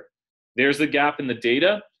 right here. There's the gap in the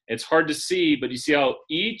data. It's hard to see, but you see how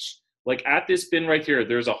each, like at this bin right here,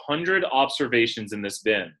 there's 100 observations in this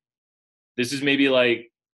bin. This is maybe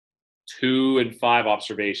like 2 and 5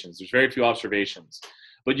 observations. There's very few observations.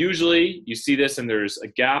 But usually you see this and there's a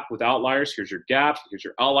gap with outliers. Here's your gap, here's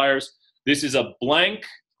your outliers. This is a blank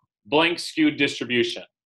skewed distribution.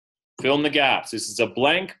 Fill in the gaps. This is a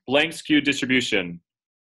blank skewed distribution.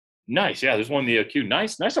 Nice, yeah, there's one in the EQ.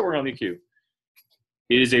 Nice that we're on the EQ.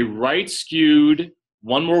 It is a right skewed,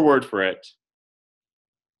 one more word for it.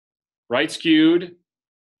 Right skewed.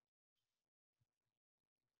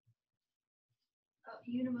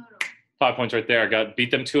 Unimodal. 5 points right there. I got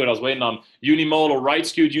beat them to it. I was waiting on unimodal, right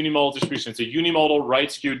skewed, unimodal distribution. It's a unimodal,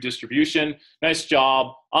 right skewed distribution. Nice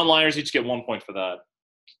job. Onliners each get 1 point for that.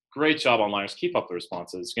 Great job, onliners. Keep up the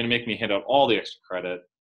responses. It's going to make me hand out all the extra credit.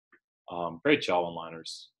 Great job,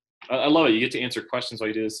 onliners. I love it. You get to answer questions while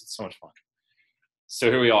you do this. It's so much fun.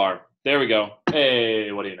 So here we are. There we go.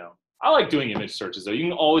 Hey, what do you know? I like doing image searches, though. You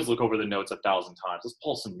can always look over the notes 1,000 times. Let's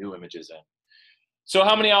pull some new images in. So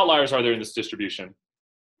how many outliers are there in this distribution?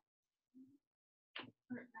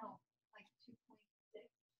 No, like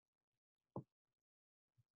 2.6.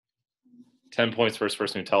 10 points first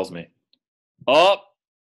person who tells me. Oh,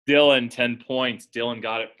 Dylan, 10 points. Dylan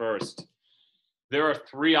got it first. There are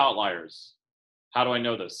 3 outliers. How do I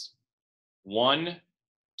know this? 1,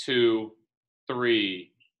 2,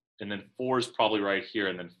 3, and then 4 is probably right here,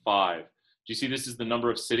 and then 5. Do you see this is the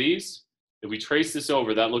number of cities? If we trace this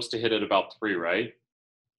over, that looks to hit at about 3, right?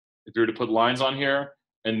 If you were to put lines on here,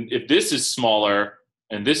 and if this is smaller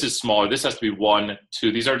and this is smaller, this has to be 1,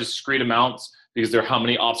 2. These are discrete amounts because they're how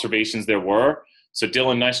many observations there were. So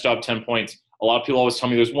Dylan, nice job, 10 points. A lot of people always tell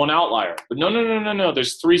me there's 1 outlier, but no.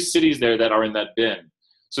 There's 3 cities there that are in that bin.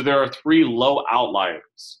 So there are 3 low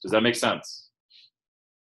outliers. Does that make sense?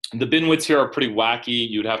 The bin widths here are pretty wacky.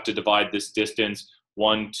 You'd have to divide this distance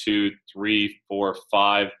 1, 2, 3, 4,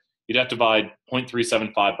 5. You'd have to divide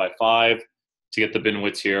 0.375 by 5 to get the bin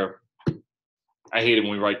widths here. I hate it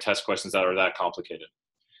when we write test questions that are that complicated.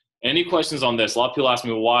 Any questions on this? A lot of people ask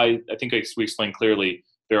me why. I think we explained clearly.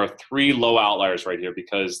 There are 3 low outliers right here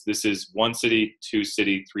because this is 1 city, 2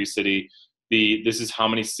 city, 3 city. This is how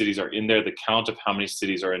many cities are in there, the count of how many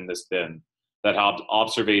cities are in this bin that have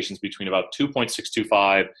observations between about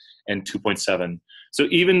 2.625 and 2.7. So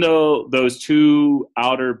even though those 2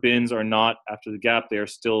 outer bins are not after the gap, they are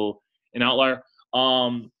still an outlier.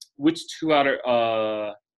 Which two outer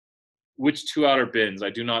bins? I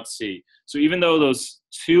do not see. So even though those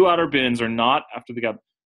 2 outer bins are not after the gap,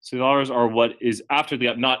 so the others are what is after the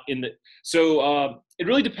gap, not in the. So it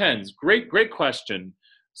really depends. Great question.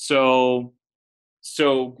 So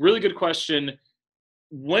really good question.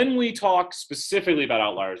 When we talk specifically about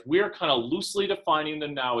outliers, we are kind of loosely defining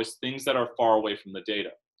them now as things that are far away from the data.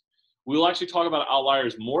 We will actually talk about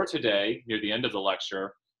outliers more today near the end of the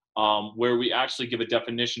lecture, where we actually give a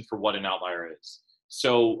definition for what an outlier is.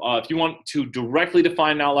 So if you want to directly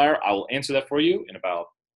define an outlier, I will answer that for you in about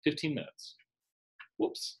 15 minutes.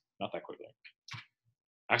 Whoops, not that quickly.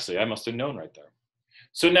 Actually, I must have known right there.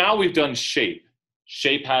 So now we've done shape.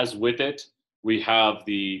 Shape has with it, we have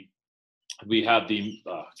the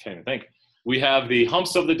can't even think. We have the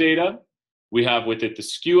humps of the data. We have with it the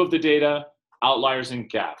skew of the data, outliers and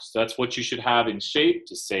gaps. That's what you should have in shape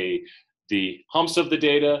to say the humps of the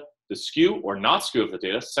data, the skew or not skew of the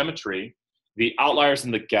data, symmetry, the outliers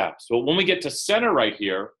and the gaps. So when we get to center right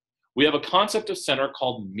here, we have a concept of center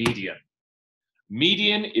called median.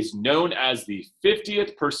 Median is known as the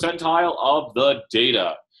 50th percentile of the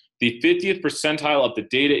data. The 50th percentile of the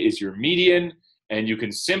data is your median, and you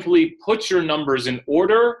can simply put your numbers in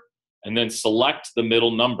order and then select the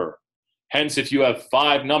middle number. Hence, if you have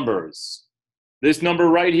 5 numbers, this number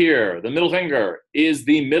right here, the middle finger, is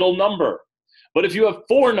the middle number. But if you have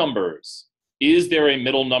 4 numbers, is there a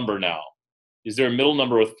middle number now? Is there a middle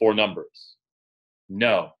number with 4 numbers?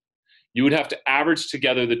 No. You would have to average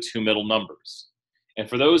together the 2 middle numbers. And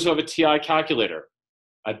for those who have a TI calculator,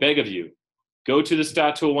 I beg of you, go to the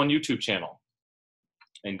Stat201 YouTube channel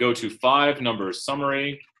and go to 5 numbers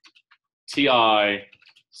summary, TI,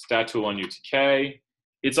 Stat201 UTK.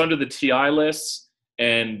 It's under the TI lists,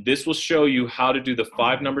 and this will show you how to do the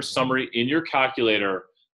 5 number summary in your calculator,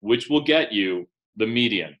 which will get you the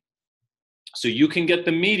median. So you can get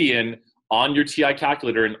the median on your TI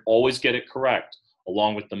calculator and always get it correct,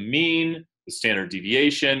 along with the mean, the standard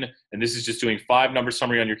deviation, and this is just doing 5 number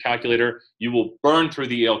summary on your calculator. You will burn through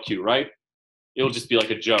the ELQ, right? It'll just be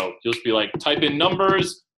like a joke. You'll just be like, type in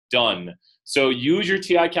numbers, done. So use your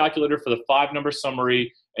TI calculator for the 5-number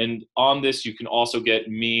summary. And on this, you can also get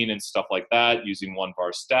mean and stuff like that using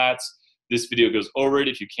 1var stats. This video goes over it.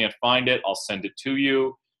 If you can't find it, I'll send it to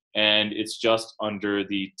you. And it's just under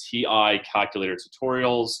the TI calculator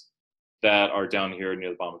tutorials that are down here near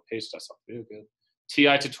the bottom of the page. That's video good.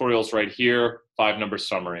 TI tutorials right here, 5-number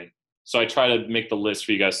summary. So I try to make the list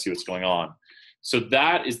for you guys to see what's going on. So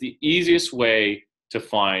that is the easiest way to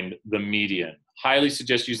find the median. Highly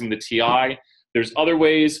suggest using the TI. There's other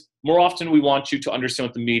ways. More often, we want you to understand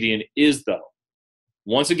what the median is, though.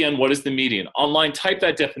 Once again, what is the median? Online, type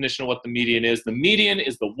that definition of what the median is. The median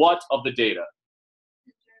is the what of the data?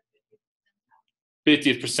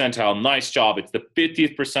 50th percentile. Nice job. It's the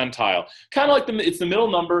 50th percentile. Kind of like it's the middle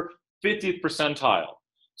number, 50th percentile.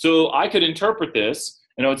 So I could interpret this,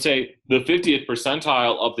 and I would say the 50th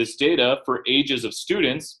percentile of this data for ages of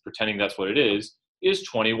students, pretending that's what it is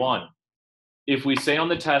 21. If we say on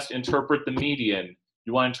the test, interpret the median,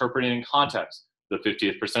 you want to interpret it in context. The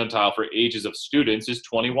 50th percentile for ages of students is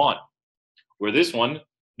 21. Where this one,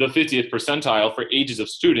 the 50th percentile for ages of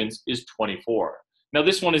students is 24. Now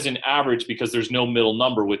this one is an average because there's no middle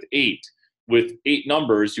number with 8. With 8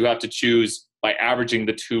 numbers, you have to choose by averaging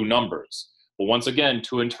the 2 numbers. But once again,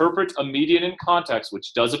 to interpret a median in context,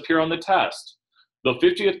 which does appear on the test, the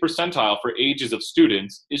 50th percentile for ages of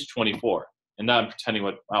students is 24. And now I'm pretending,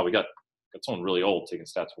 wow, we got someone really old taking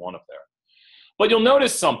stats 1 up there. But you'll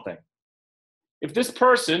notice something. If this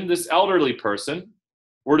person, this elderly person,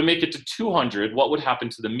 were to make it to 200, what would happen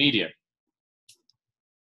to the median?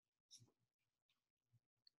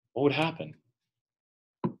 What would happen?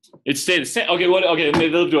 It'd stay the same. Okay, maybe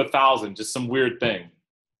they'll do 1,000, just some weird thing.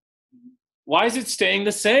 Why is it staying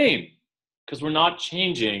the same? Because we're not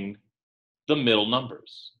changing the middle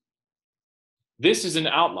numbers. This is an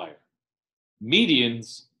outlier.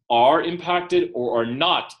 Medians are impacted or are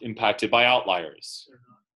not impacted by outliers.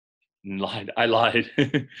 I lied.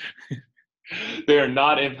 They are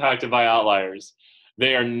not impacted by outliers.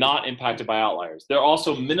 They are not impacted by outliers. They're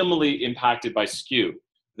also minimally impacted by skew.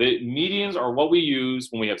 The medians are what we use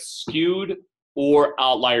when we have skewed or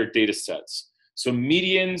outlier data sets. So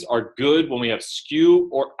medians are good when we have skew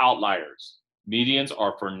or outliers. Medians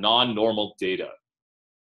are for non-normal data.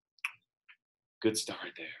 Good start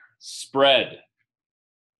there. Spread.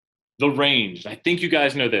 The range. I think you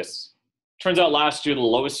guys know this. Turns out last year the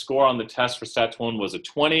lowest score on the test for Stats 1 was a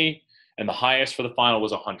 20, and the highest for the final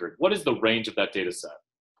was 100. What is the range of that data set?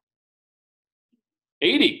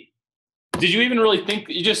 80. Did you even really think?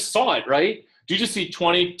 You just saw it, right? Do you just see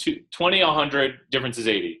 20, 100, difference is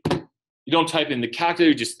 80? You don't type in the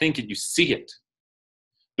calculator, you just think it, you see it.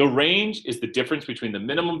 The range is the difference between the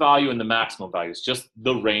minimum value and the maximum value. It's just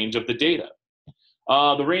the range of the data.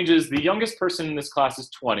 The range is the youngest person in this class is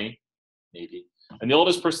 20, maybe, and the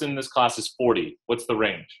oldest person in this class is 40. What's the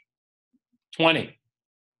range? 20.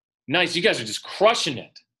 Nice, you guys are just crushing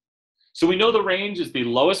it. So we know the range is the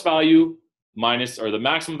lowest value minus, or the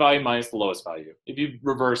maximum value minus the lowest value. If you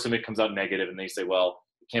reverse them, it comes out negative, and they say, well,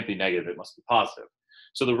 it can't be negative, it must be positive.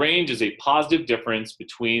 So the range is a positive difference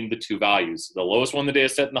between the two values, the lowest one in the data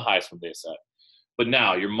set and the highest one in the data set. But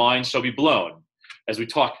now your mind shall be blown as we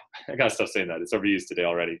talk. I gotta stop saying that, it's overused today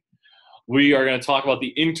already. We are gonna talk about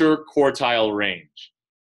the interquartile range.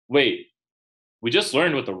 Wait, we just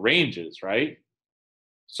learned what the range is, right?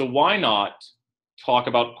 So why not talk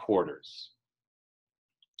about quarters?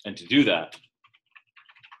 And to do that,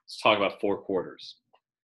 let's talk about 4 quarters.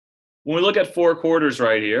 When we look at 4 quarters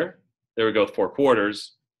right here, there we go, 4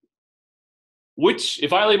 quarters. Which,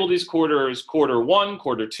 if I label these quarters quarter 1,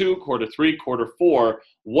 quarter 2, quarter 3, quarter 4,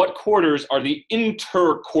 what quarters are the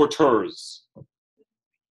interquarters?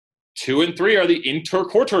 2 and 3 are the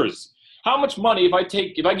interquarters. How much money, if I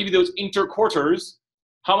give you those interquarters,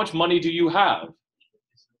 how much money do you have?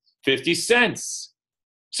 50 cents.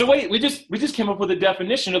 So wait, we just came up with a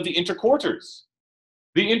definition of the interquarters.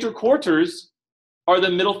 The interquarters are the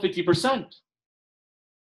middle 50%.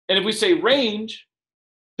 And if we say range,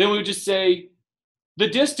 then we would just say the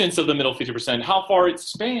distance of the middle 50%, how far it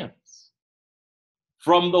spans.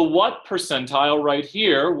 From the what percentile right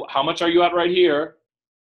here, how much are you at right here?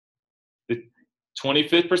 The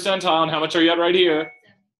 25th percentile, and how much are you at right here?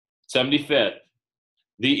 75th.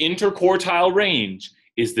 The interquartile range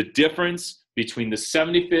is the difference between the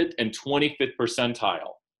 75th and 25th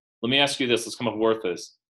percentile. Let me ask you this, let's come up with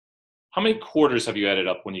this. How many quarters have you added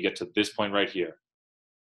up when you get to this point right here?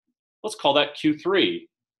 Let's call that Q3.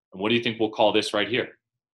 And what do you think we'll call this right here?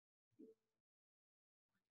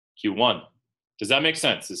 Q1. Does that make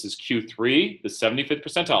sense? This is Q3, the 75th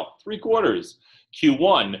percentile, 3 quarters.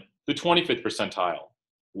 Q1, the 25th percentile.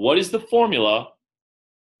 What is the formula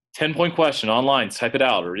 10-point question online. Type it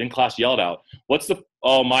out, or in class, yell it out. What's the?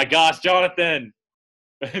 Oh my gosh, Jonathan!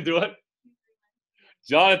 Do it,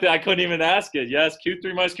 Jonathan. I couldn't even ask it. Yes,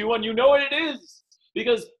 Q3 minus Q1. You know what it is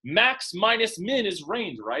because max minus min is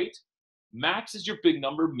range, right? Max is your big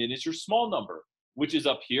number, min is your small number, which is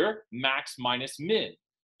up here. Max minus min.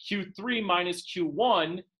 Q3 minus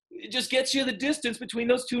Q1. It just gets you the distance between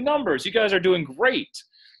those two numbers. You guys are doing great.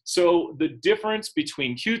 So the difference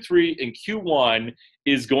between Q3 and Q1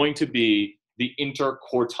 is going to be the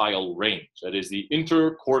interquartile range. That is the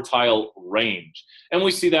interquartile range. And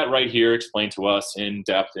we see that right here explained to us in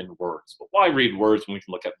depth in words. But why read words when we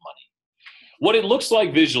can look at money? What it looks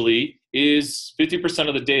like visually is 50%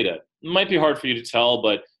 of the data. It might be hard for you to tell,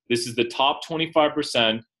 but this is the top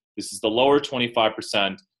 25%, this is the lower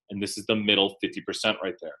 25%, and this is the middle 50%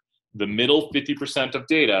 right there. The middle 50% of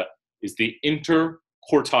data is the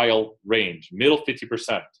interquartile range, middle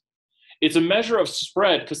 50%. It's a measure of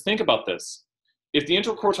spread, because think about this. If the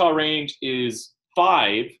interquartile range is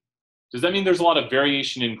 5, does that mean there's a lot of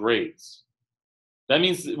variation in grades? That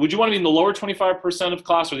means, would you want to be in the lower 25% of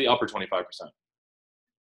class or the upper 25%?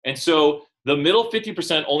 And so the middle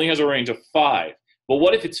 50% only has a range of 5. But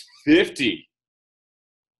what if it's 50?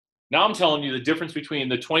 Now I'm telling you the difference between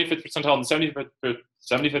the 25th percentile and the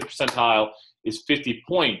 75th percentile is 50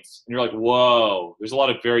 points. And you're like, whoa, there's a lot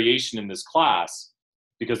of variation in this class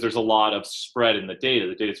because there's a lot of spread in the data.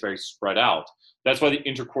 The data is very spread out. That's why the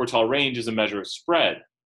interquartile range is a measure of spread.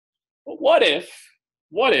 But what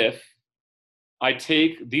if I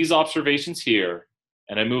take these observations here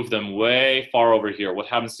and I move them way far over here? What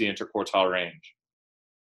happens to the interquartile range?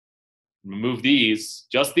 Move these,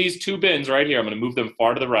 just these two bins right here. I'm going to move them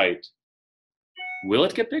far to the right. Will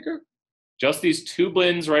it get bigger? Just these two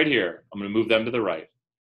bins right here. I'm going to move them to the right.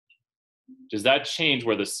 Does that change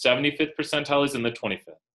where the 75th percentile is and the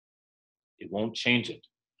 25th? It won't change it.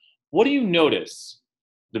 What do you notice?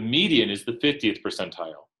 The median is the 50th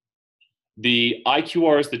percentile. The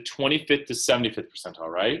IQR is the 25th to 75th percentile,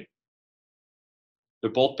 right?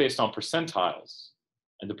 They're both based on percentiles,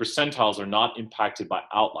 and the percentiles are not impacted by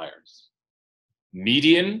outliers.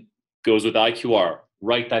 Median goes with IQR.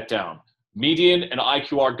 Write that down. Median and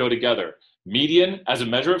IQR go together. Median as a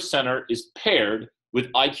measure of center is paired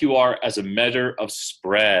with IQR as a measure of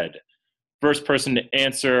spread. First person to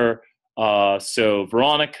answer, so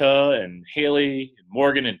Veronica and Haley and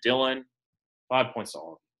Morgan and Dylan, 5 points to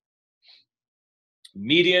all of you.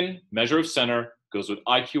 Median, measure of center, goes with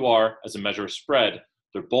IQR as a measure of spread.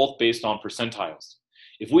 They're both based on percentiles.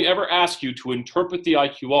 If we ever ask you to interpret the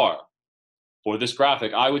IQR for this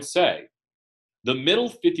graphic, I would say the middle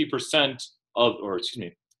 50% of,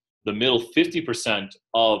 the middle 50%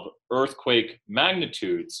 of earthquake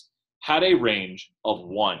magnitudes had a range of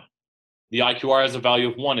 1. The IQR has a value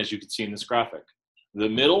of 1, as you can see in this graphic. The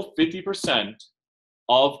middle 50%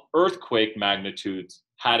 of earthquake magnitudes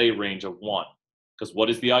had a range of 1. Because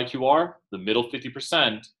what is the IQR? The middle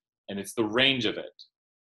 50%, and it's the range of it.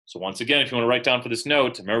 So once again, if you want to write down for this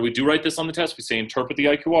note, remember we do write this on the test, we say interpret the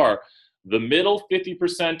IQR. The middle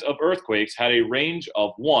 50% of earthquakes had a range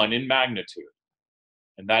of 1 in magnitude.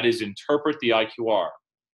 And that is interpret the IQR.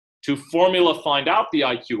 To formula find out the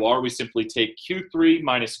IQR, we simply take Q3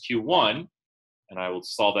 minus Q1, and I will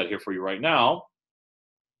solve that here for you right now.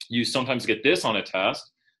 You sometimes get this on a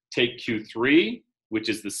test. Take Q3, which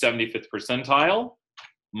is the 75th percentile,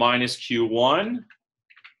 minus Q1.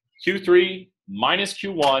 Q3 minus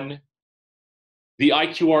Q1, the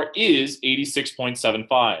IQR is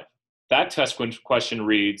 86.75. That test question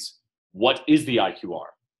reads, what is the IQR?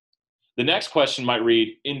 The next question might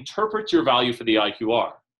read, interpret your value for the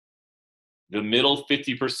IQR. The middle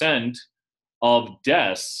 50% of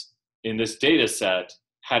deaths in this data set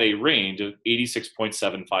had a range of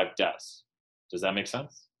 86.75 deaths. Does that make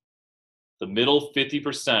sense? The middle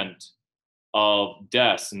 50% of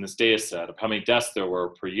deaths in this data set, of how many deaths there were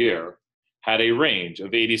per year, had a range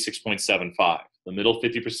of 86.75. The middle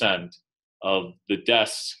 50% of the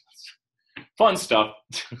deaths, fun stuff,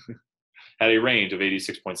 had a range of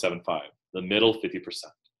 86.75. The middle 50%.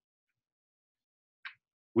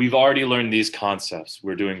 We've already learned these concepts.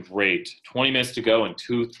 We're doing great. 20 minutes to go and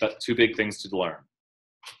two big things to learn.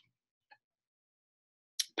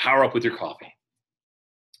 Power up with your coffee.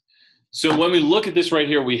 So when we look at this right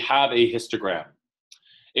here, we have a histogram.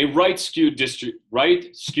 A right-skewed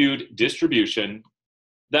distribution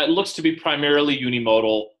that looks to be primarily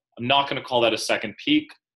unimodal. I'm not going to call that a second peak.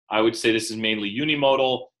 I would say this is mainly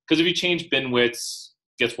unimodal because if you change bin widths,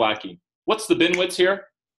 it gets wacky. What's the bin widths here?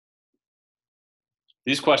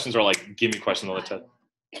 These questions are like, give me questions all the time.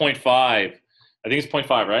 0.5. I think it's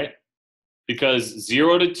 0.5, right? Because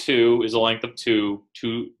 0 to 2 is a length of 2.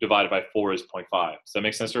 2 divided by 4 is 0.5. Does that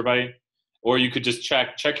make sense to everybody? Or you could just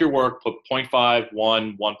check your work, put 0.5,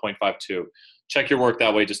 1, 1.52. Check your work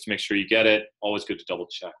that way just to make sure you get it. Always good to double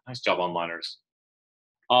check. Nice job, onliners.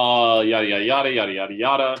 Yada, yada, yada, yada, yada,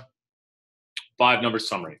 yada. 5-number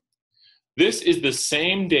summary. This is the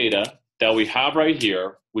same data that we have right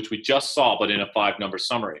here, which we just saw, but in a 5-number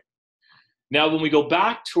summary. Now, when we go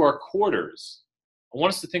back to our quarters, I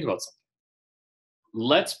want us to think about something.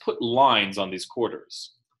 Let's put lines on these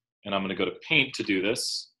quarters. And I'm going to go to Paint to do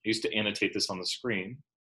this. I used to annotate this on the screen.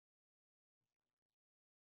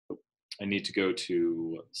 I need to go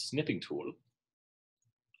to Snipping Tool.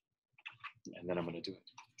 And then I'm going to do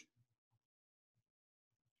it.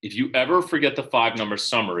 If you ever forget the 5-number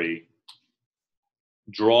summary,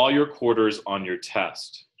 draw your quarters on your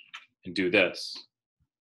test and do this.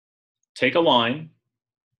 Take a line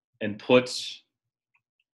and put,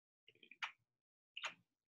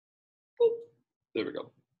 there we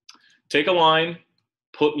go. Take a line,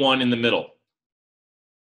 put one in the middle.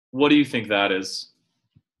 What do you think that is?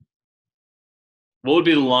 What would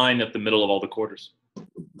be the line at the middle of all the quarters?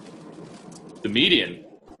 The median,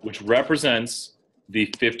 which represents the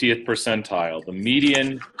 50th percentile. The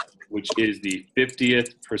median, which is the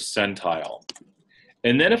 50th percentile.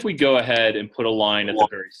 And then if we go ahead and put a line at the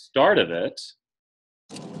very start of it,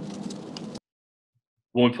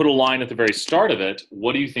 when we put a line at the very start of it,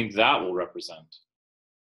 what do you think that will represent?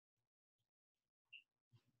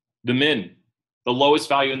 The min, the lowest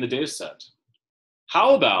value in the data set.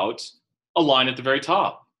 How about a line at the very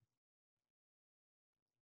top?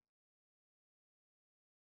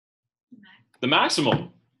 The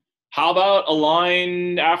maximum. How about a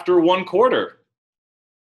line after 1/4?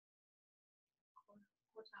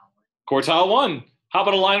 Quartile 1. How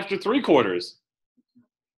about a line after 3/4?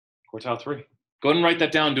 Quartile 3. Go ahead and write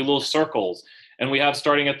that down, do little circles. And we have,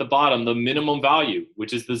 starting at the bottom, the minimum value,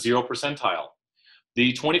 which is the 0 percentile.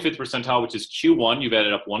 The 25th percentile, which is Q1, you've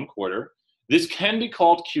added up 1/4. This can be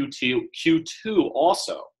called Q2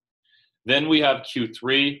 also. Then we have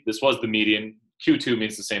Q3. This was the median. Q2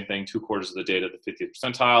 means the same thing, 2/4 of the data, the 50th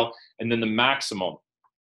percentile, and then the maximum.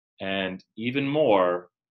 And even more,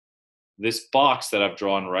 this box that I've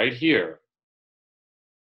drawn right here,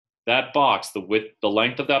 that box, the width, the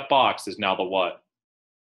length of that box is now the what?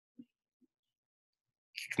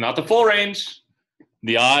 It's not the full range.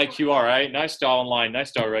 The IQR, right? Nice job online,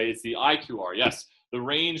 nice job, right? It's the IQR, yes. The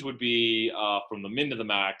range would be from the min to the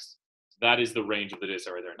max. That is the range of the data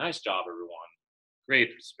set right there. Nice job, everyone. Great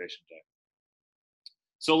participation today.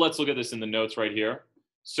 So let's look at this in the notes right here.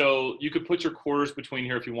 So you could put your quarters between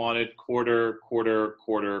here if you wanted, quarter, quarter,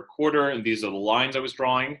 quarter, quarter, and these are the lines I was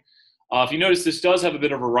drawing. If you notice, this does have a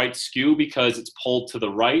bit of a right skew because it's pulled to the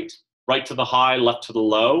right, right to the high, left to the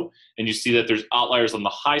low, and you see that there's outliers on the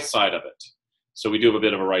high side of it. So we do have a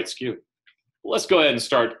bit of a right skew. Let's go ahead and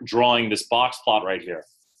start drawing this box plot right here.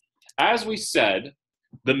 As we said,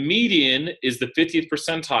 the median is the 50th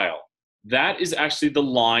percentile. That is actually the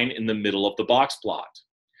line in the middle of the box plot.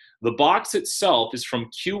 The box itself is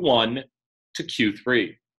from Q1 to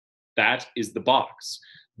Q3. That is the box.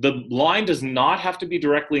 The line does not have to be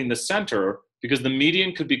directly in the center because the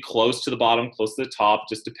median could be close to the bottom, close to the top,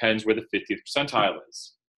 just depends where the 50th percentile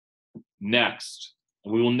is. Next,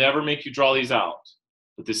 and we will never make you draw these out,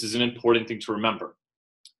 but this is an important thing to remember.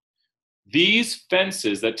 These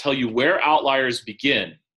fences that tell you where outliers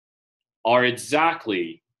begin are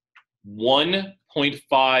exactly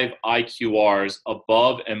 1.5 IQRs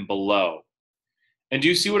above and below. And do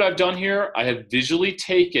you see what I've done here? I have visually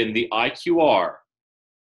taken the IQR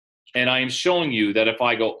and I am showing you that if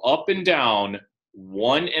I go up and down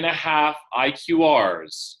 1.5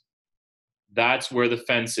 IQRs, that's where the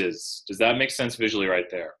fence is. Does that make sense visually right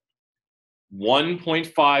there?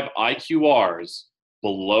 1.5 IQRs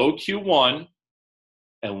below Q1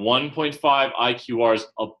 and 1.5 IQRs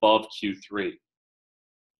above Q3.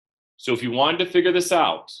 So if you wanted to figure this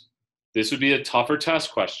out, this would be a tougher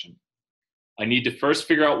test question. I need to first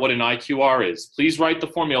figure out what an IQR is. Please write the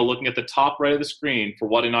formula looking at the top right of the screen for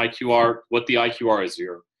what an IQR, what the IQR is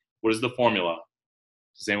here. What is the formula?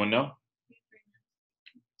 Does anyone know?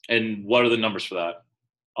 And what are the numbers for that?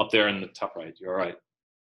 Up there in the top right, you're all right.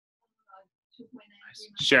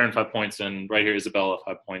 Sharon, 5 points, and right here, Isabella,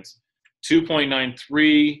 5 points.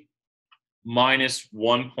 2.93 minus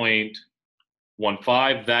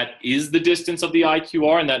 1.15, that is the distance of the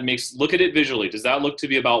IQR, and that makes, look at it visually. Does that look to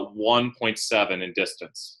be about 1.7 in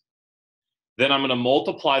distance? Then I'm going to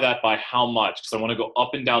multiply that by how much, because I want to go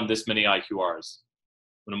up and down this many IQRs.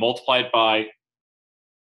 I'm going to multiply it by,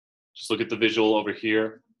 just look at the visual over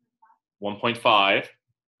here, 1.5.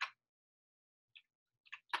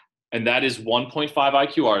 and that is 1.5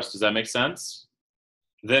 IQRs. Does that make sense?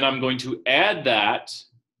 Then I'm going to add that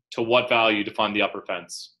to what value to find the upper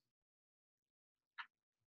fence?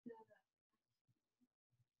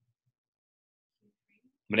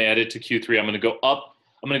 I'm going to add it to Q3. I'm going to go up.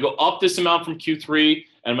 I'm going to go up this amount from Q3,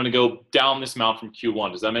 and I'm going to go down this amount from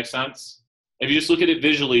Q1. Does that make sense? If you just look at it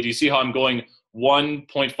visually, do you see how I'm going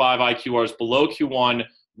 1.5 IQRs below Q1,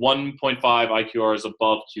 1.5 IQRs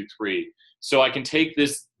above Q3? So I can take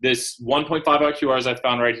this 1.5 IQRs I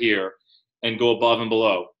found right here and go above and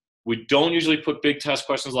below. We don't usually put big test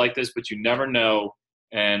questions like this, but you never know.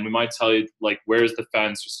 And we might tell you, like, where's the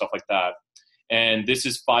fence or stuff like that. And this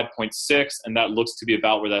is 5.6, and that looks to be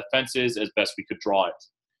about where that fence is as best we could draw it.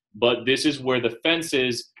 But this is where the fence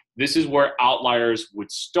is. This is where outliers would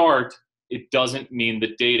start. It doesn't mean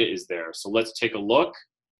the data is there. So let's take a look.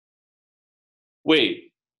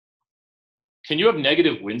 Wait, can you have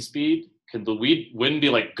negative wind speed? Could the wind be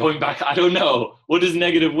like going back? I don't know. What does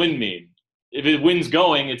negative wind mean? If the wind's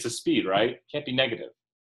going, it's a speed, right? Can't be negative.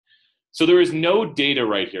 So there is no data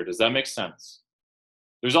right here. Does that make sense?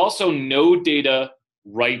 There's also no data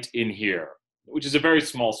right in here, which is a very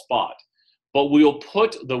small spot. But we'll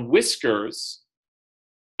put the whiskers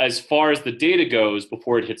as far as the data goes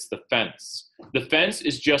before it hits the fence. The fence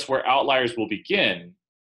is just where outliers will begin,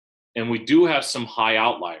 and we do have some high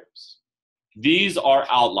outliers. These are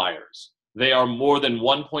outliers. They are more than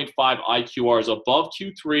 1.5 IQRs above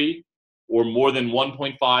Q3 or more than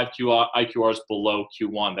 1.5 IQRs below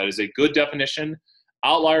Q1. That is a good definition.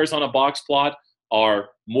 Outliers on a box plot are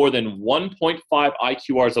more than 1.5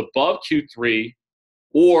 IQRs above Q3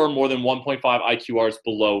 or more than 1.5 IQRs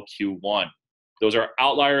below Q1. Those are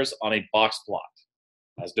outliers on a box plot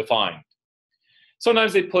as defined.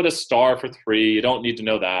 Sometimes they put a star for 3. You don't need to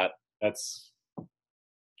know that.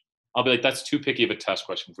 I'll be like, that's too picky of a test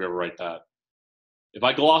question if we ever write that. If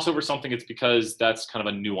I gloss over something, it's because that's kind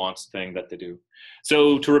of a nuanced thing that they do.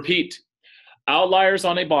 So to repeat, outliers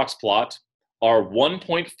on a box plot are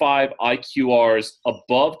 1.5 IQRs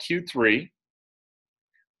above Q3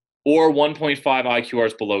 or 1.5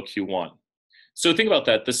 IQRs below Q1. So think about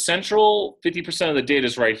that. The central 50% of the data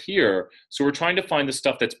is right here. So we're trying to find the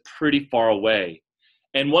stuff that's pretty far away.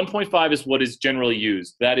 And 1.5 is what is generally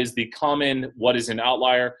used. That is the common what is an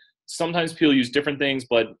outlier. Sometimes people use different things,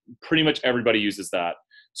 but pretty much everybody uses that.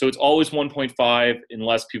 So it's always 1.5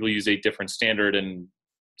 unless people use a different standard, and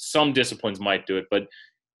some disciplines might do it, but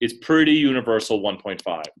it's pretty universal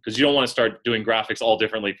 1.5 because you don't want to start doing graphics all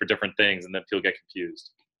differently for different things and then people get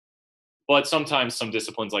confused. But sometimes some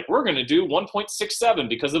disciplines like, we're going to do 1.67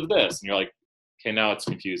 because of this. And you're like, okay, now it's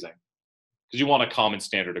confusing because you want a common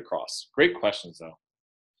standard across. Great questions, though.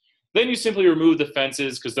 Then you simply remove the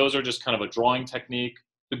fences because those are just kind of a drawing technique.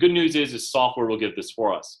 The good news is software will give this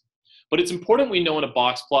for us. But it's important we know in a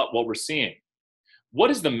box plot what we're seeing. What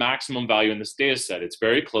is the maximum value in this data set? It's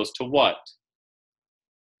very close to what?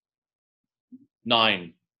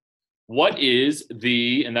 9. What is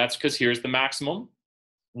the, and that's because here's the maximum.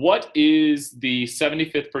 What is the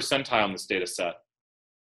 75th percentile in this data set?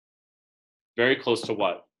 Very close to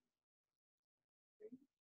what?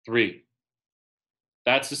 3.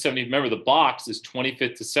 That's the 70th. Remember, the box is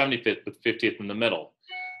 25th to 75th with 50th in the middle.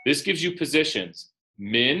 This gives you positions: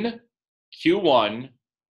 min, Q1,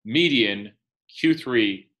 median,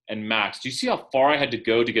 Q3, and max. Do you see how far I had to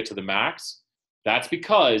go to get to the max? That's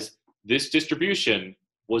because this distribution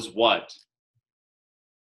was what?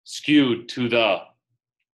 Skewed to the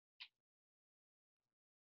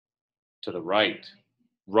right.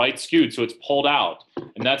 Right skewed, so it's pulled out.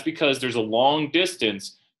 And that's because there's a long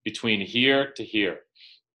distance between here to here.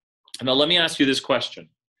 And now let me ask you this question.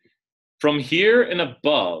 From here and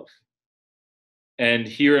above and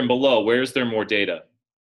here and below, where is there more data?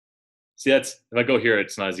 See, if I go here,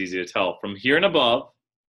 it's not as easy to tell. From here and above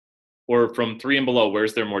or from 3 and below,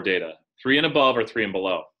 where's there more data? 3 and above or 3 and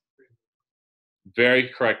below? Very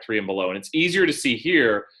correct, 3 and below. And it's easier to see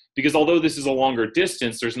here because although this is a longer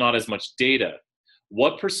distance, there's not as much data.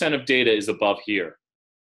 What percent of data is above here?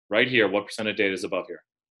 Right here, what percent of data is above here?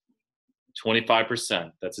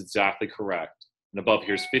 25%. That's exactly correct. And above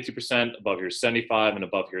here is 50%, above here is 75%, and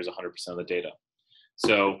above here is 100% of the data.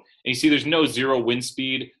 So, and you see there's no 0 wind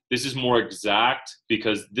speed. This is more exact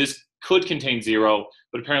because this could contain 0,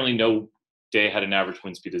 but apparently no day had an average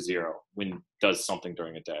wind speed of 0. Wind does something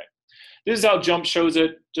during a day. This is how JUMP shows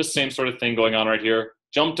it. Just same sort of thing going on right here.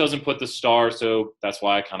 JUMP doesn't put the star, so that's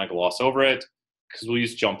why I kind of gloss over it, because we'll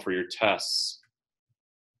use JUMP for your tests.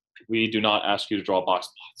 We do not ask you to draw box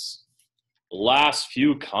plots. Last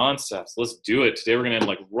few concepts. Let's do it. Today we're going to end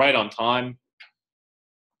like right on time.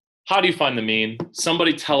 How do you find the mean?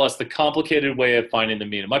 Somebody tell us the complicated way of finding the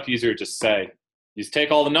mean. It might be easier to just say. You just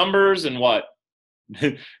take all the numbers and what?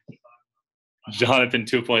 Jonathan,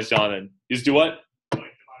 2 points, Jonathan. You just do what?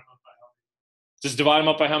 Just divide them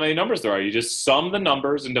up by how many numbers there are. You just sum the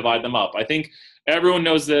numbers and divide them up. I think everyone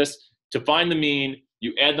knows this. To find the mean,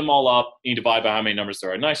 you add them all up and you divide by how many numbers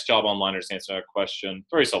there are. Nice job, onliners, answering that question.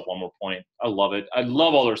 Throw yourself one more point. I love it. I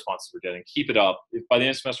love all the responses we're getting. Keep it up. If by the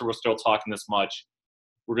end of the semester we're still talking this much,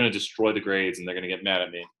 we're going to destroy the grades and they're going to get mad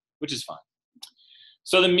at me, which is fine.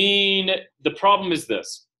 So the mean, the problem is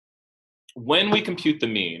this. When we compute the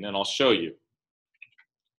mean, and I'll show you,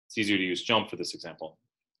 it's easier to use jump for this example.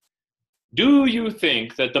 Do you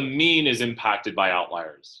think that the mean is impacted by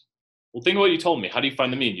outliers? Well, think of what you told me. How do you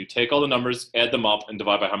find the mean? You take all the numbers, add them up, and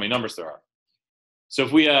divide by how many numbers there are. So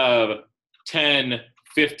if we have 10,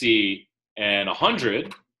 50, and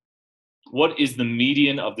 100, what is the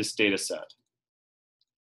median of this data set?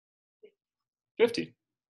 50.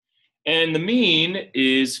 And the mean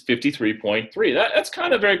is 53.3. That's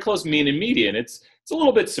kind of very close, mean and median. It's a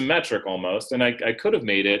little bit symmetric almost, and I could have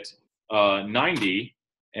made it 90,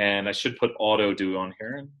 and I should put auto do on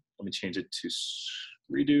here. And let me change it to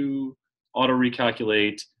redo, auto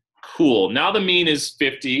recalculate. Cool. Now the mean is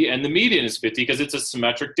 50 and the median is 50 because it's a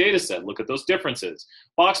symmetric data set. Look at those differences.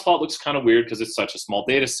 Box plot looks kind of weird because it's such a small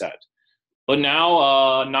data set. But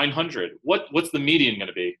now 900. What's the median going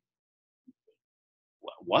to be?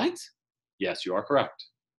 What? Yes, you are correct.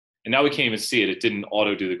 And now we can't even see it. It didn't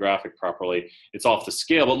auto do the graphic properly. It's off the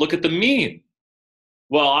scale. But look at the mean.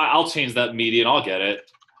 Well, I'll change that median. I'll get it.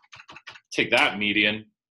 Take that median.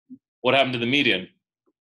 What happened to the median?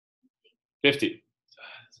 50.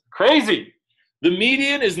 Crazy. The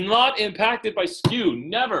median is not impacted by skew.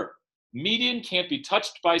 Never. Median can't be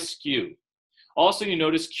touched by skew. Also, you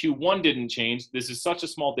notice Q1 didn't change. This is such a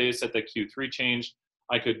small data set that Q3 changed.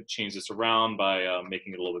 I could change this around by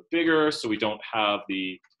making it a little bit bigger so we don't have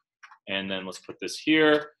the, and then let's put this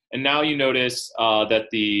here. And now you notice that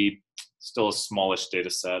still a smallish data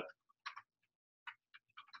set.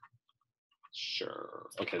 Sure.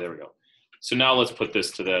 Okay, there we go. So now let's put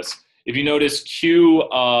this to this. If you notice Q,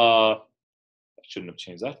 I shouldn't have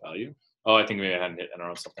changed that value. Oh, I think maybe I hadn't hit enter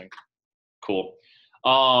on something. Cool.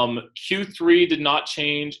 Q3 did not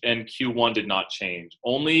change and Q1 did not change.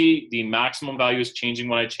 Only the maximum value is changing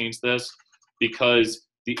when I change this because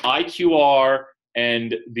the IQR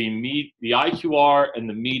and the IQR and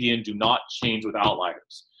the median do not change with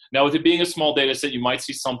outliers. Now, with it being a small data set, you might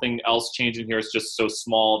see something else changing here. It's just so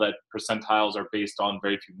small that percentiles are based on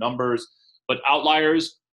very few numbers. But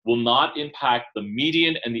outliers will not impact the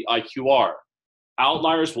median and the IQR.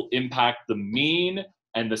 Outliers will impact the mean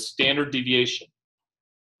and the standard deviation.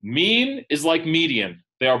 Mean is like median.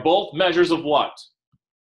 They are both measures of what?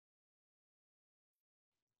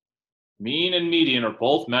 Mean and median are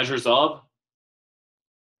both measures of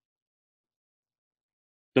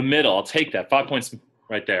the middle. I'll take that. 5 points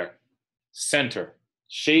right there. Center.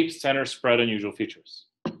 Shape, center, spread, unusual features.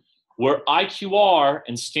 Where IQR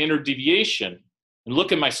and standard deviation, and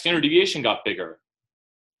look at my standard deviation got bigger,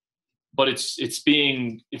 but it's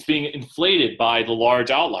being inflated by the large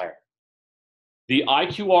outlier. The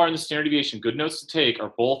IQR and the standard deviation, good notes to take,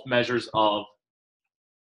 are both measures of,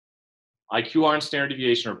 IQR and standard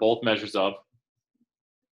deviation are both measures of,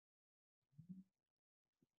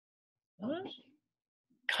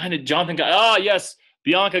 kind of, Jonathan got, yes,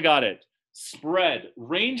 Bianca got it. Spread.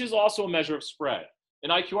 Range is also a measure of spread.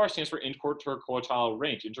 And IQR stands for interquartile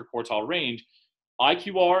range. Interquartile range.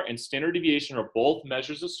 IQR and standard deviation are both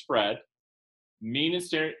measures of spread. Mean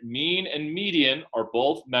and median are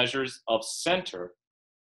both measures of center.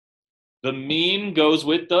 The mean goes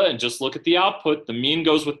with the, and just look at the output, the mean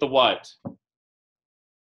goes with the what?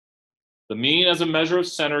 The mean as a measure of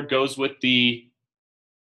center goes with the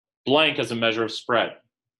blank as a measure of spread.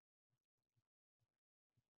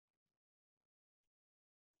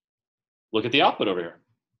 Look at the output over here.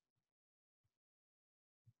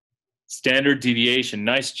 Standard deviation.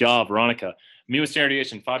 Nice job, Veronica. Mean with standard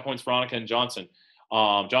deviation. 5 points, Veronica and Jonathan.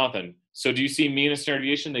 So do you see mean and standard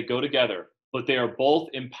deviation? They go together, but they are both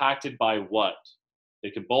impacted by what?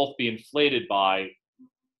 They can both be inflated by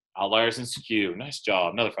outliers and skew. Nice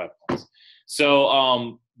job. Another 5 points.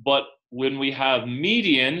 So, but when we have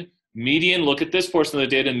median, look at this portion of the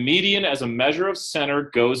data. Median as a measure of center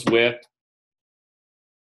goes with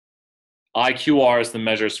IQR as the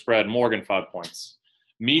measure of spread. Morgan, 5 points.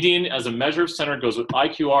 Median as a measure of center goes with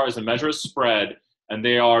IQR as a measure of spread, and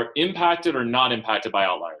they are impacted or not impacted by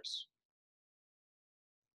outliers?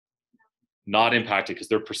 Not impacted because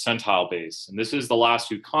they're percentile based. And this is the last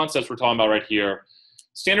few concepts we're talking about right here.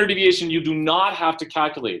 Standard deviation, you do not have to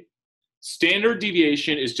calculate. Standard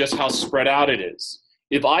deviation is just how spread out it is.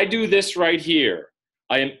 If I do this right here,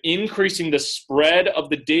 I am increasing the spread of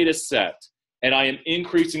the data set, and I am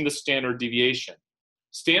increasing the standard deviation.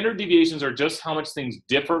 Standard deviations are just how much things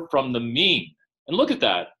differ from the mean. And look at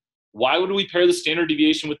that. Why would we pair the standard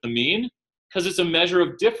deviation with the mean? Because it's a measure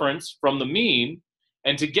of difference from the mean,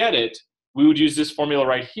 and to get it, we would use this formula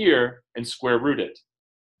right here and square root it.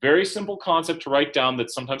 Very simple concept to write down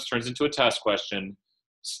that sometimes turns into a test question.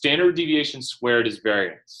 Standard deviation squared is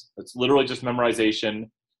variance. That's literally just memorization.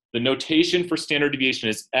 The notation for standard deviation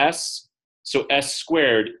is S, so S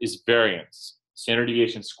squared is variance. Standard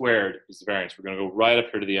deviation squared is variance. We're going to go right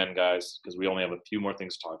up here to the end, guys, because we only have a few more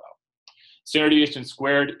things to talk about. Standard deviation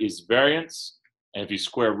squared is variance, and if you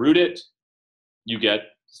square root it, you get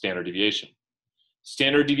standard deviation.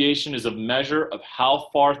 Standard deviation is a measure of how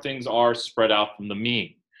far things are spread out from the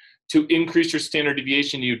mean. To increase your standard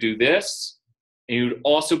deviation, you do this, and you would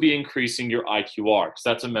also be increasing your IQR, because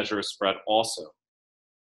that's a measure of spread also.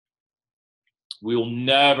 We will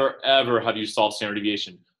never, ever have you solve standard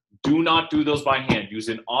deviation. Do not do those by hand. Use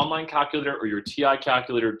an online calculator or your TI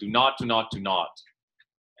calculator. Do not, do not, do not.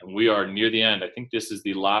 And we are near the end. I think this is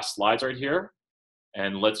the last slides right here.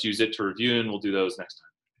 And let's use it to review, and we'll do those next time.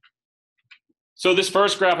 So this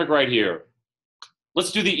first graphic right here,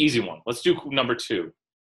 let's do the easy one. Let's do number 2.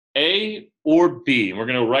 A or B, and we're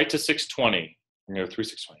going to write to 620. We're going to go 3,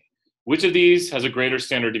 620. Which of these has a greater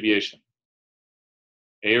standard deviation?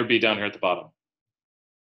 A or B down here at the bottom?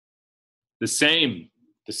 The same,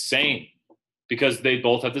 because they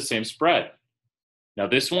both have the same spread. Now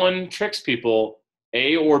this one tricks people.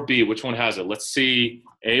 A or B, which one has it? Let's see,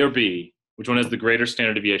 A or B, which one has the greater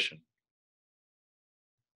standard deviation?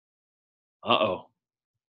 Uh-oh.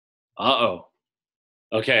 Uh-oh.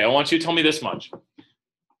 Okay, I want you to tell me this much.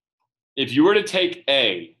 If you were to take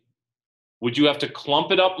A, would you have to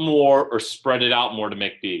clump it up more or spread it out more to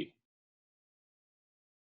make B?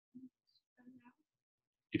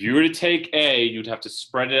 If you were to take A, you'd have to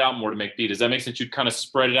spread it out more to make B. Does that make sense? You'd kind of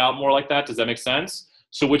spread it out more like that. Does that make sense?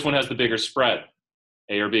 So which one has the bigger spread?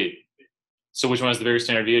 A or B? So which one has the bigger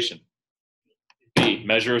standard deviation? B.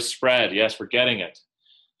 Measure of spread. Yes, we're getting it.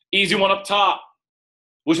 Easy one up top.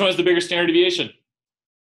 Which one has the bigger standard deviation?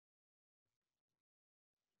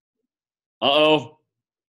 Uh-oh.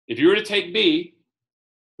 If you were to take B,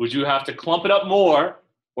 would you have to clump it up more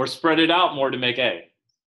or spread it out more to make A?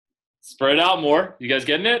 Spread it out more. You guys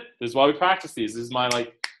getting it? This is why we practice these. This is my,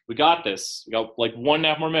 we got this. We got like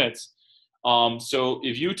 1.5 more minutes. So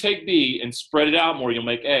if you take B and spread it out more, you'll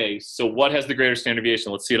make A. So what has the greater standard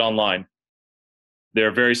deviation? Let's see it online.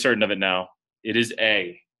 They're very certain of it now. It is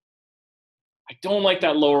A. I don't like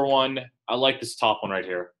that lower one. I like this top one right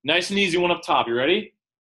here. Nice and easy one up top. You ready?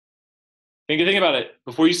 Think about it.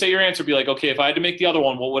 Before you say your answer, be like, okay, if I had to make the other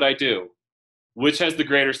one, what would I do? Which has the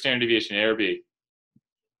greater standard deviation, A or B?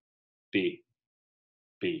 B.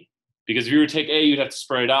 B. Because if you were to take A, you'd have to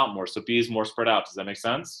spread it out more. So B is more spread out. Does that make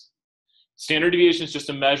sense? Standard deviation is just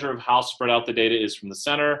a measure of how spread out the data is from the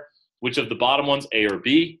center. Which of the bottom ones, A or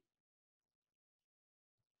B?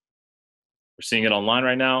 We're seeing it online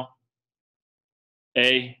right now.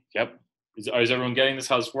 A, yep. Is everyone getting this,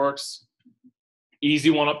 how this works? Easy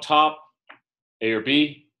one up top, A or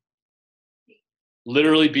B?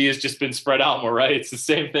 Literally, B has just been spread out more, right? It's the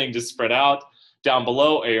same thing, just spread out. Down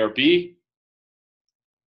below, A or B?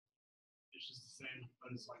 It's just the same,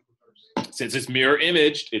 but it's like reversed. Since it's mirror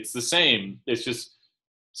imaged, it's the same. It's just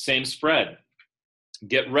same spread.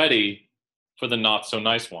 Get ready for the not so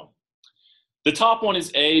nice one. The top one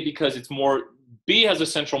is A because it's more, B has a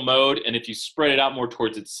central mode, and if you spread it out more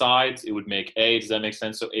towards its sides, it would make A. Does that make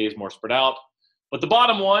sense? So A is more spread out. But the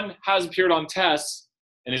bottom one has appeared on tests,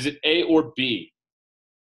 and is it A or B?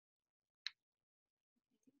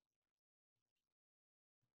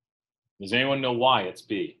 Does anyone know why it's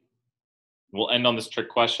B? We'll end on this trick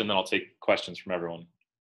question, then I'll take questions from everyone.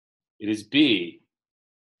 It is B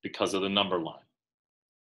because of the number line.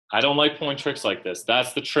 I don't like pulling tricks like this.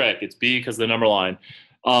 That's the trick. It's B because of the number line.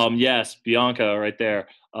 Yes, Bianca right there,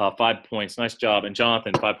 5 points. Nice job. And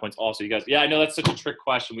Jonathan, 5 points also. You guys, yeah, I know that's such a trick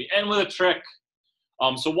question. We end with a trick.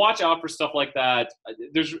 So watch out for stuff like that.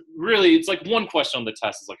 There's really, it's like one question on the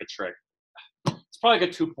test is like a trick. It's probably like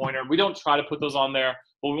a 2-pointer. We don't try to put those on there,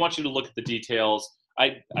 but we want you to look at the details.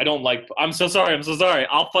 I don't like, I'm so sorry.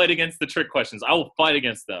 I'll fight against the trick questions. I will fight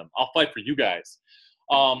against them. I'll fight for you guys.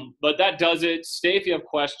 But that does it. Stay if you have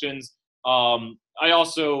questions. I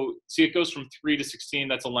also see it goes from 3 to 16.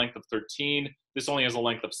 That's a length of 13. This only has a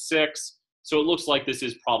length of 6. So it looks like this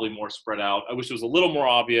is probably more spread out. I wish it was a little more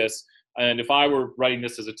obvious. And if I were writing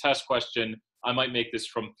this as a test question, I might make this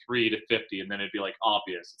from 3 to 50, and then it'd be like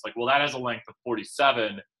obvious. It's like, well, that has a length of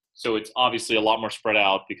 47, so it's obviously a lot more spread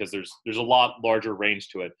out because there's a lot larger range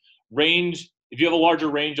to it. Range, if you have a larger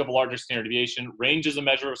range of a larger standard deviation, range is a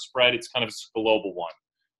measure of spread. It's kind of a global one.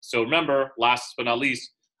 So remember, last but not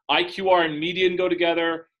least, IQR and median go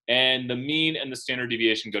together, and the mean and the standard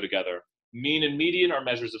deviation go together. Mean and median are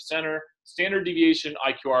measures of center. Standard deviation,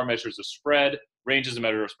 IQR, measures of spread. Range is a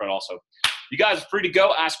measure of spread also. You guys are free to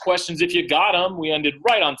go. Ask questions if you got them. We ended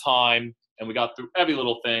right on time, and we got through every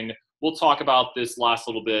little thing. We'll talk about this last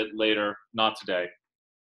little bit later, not today.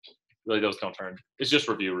 Really, those don't turn. It's just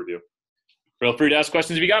review. Feel free to ask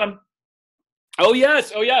questions if you got them. Oh,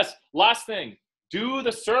 yes. Last thing. Do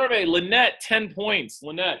the survey. Lynette, 10 points.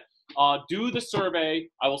 Lynette, do the survey.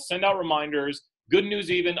 I will send out reminders. Good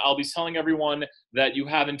news even, I'll be telling everyone that you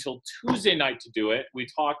have until Tuesday night to do it. We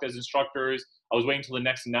talked as instructors. I was waiting until the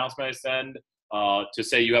next announcement I send to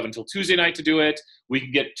say you have until Tuesday night to do it. We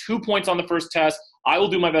can get 2 points on the first test. I will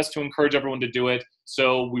do my best to encourage everyone to do it.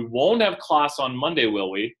 So we won't have class on Monday,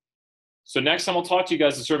 will we? So next time I'll talk to you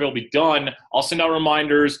guys, the survey will be done. I'll send out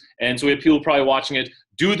reminders, and so we have people probably watching it.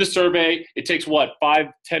 Do the survey. It takes what,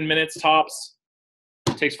 5-10 minutes tops?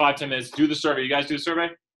 It takes 5-10 minutes. Do the survey. You guys do the survey?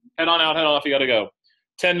 Head on out, head on off. You got to go.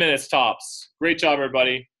 10 minutes tops. Great job,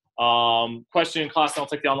 everybody. Question in class, and I'll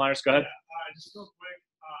take the onliners. Go ahead. Just real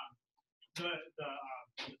quick,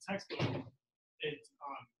 the textbook,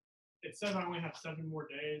 it says I only have 7 more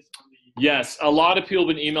days on the. Yes, a lot of people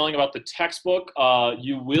have been emailing about the textbook.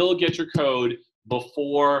 You will get your code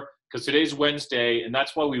before, because today's Wednesday, and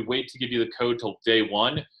that's why we wait to give you the code till day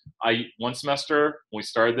one. One semester, when we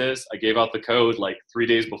started this, I gave out the code like 3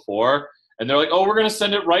 days before, and they're like, oh, we're going to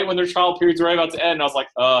send it right when their trial period's right about to end. And I was like,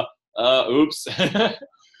 oops.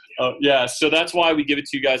 Yeah, so that's why we give it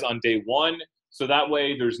to you guys on day one. So that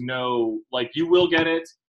way there's no, like, you will get it.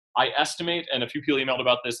 I estimate, and a few people emailed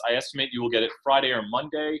about this, I estimate you will get it Friday or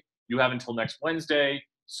Monday. You have until next Wednesday,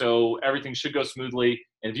 so everything should go smoothly.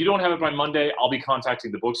 And if you don't have it by Monday, I'll be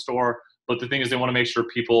contacting the bookstore. But the thing is, they want to make sure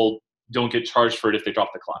people don't get charged for it if they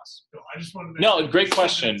drop the class. No, I just wanted to No, great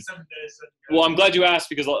question. 7 days. Well, I'm glad you asked,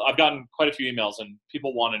 because I've gotten quite a few emails, and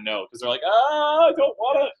people want to know, because they're like, I don't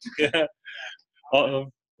want it. Yeah. Uh-oh.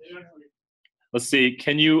 Let's see.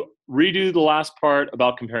 Can you redo the last part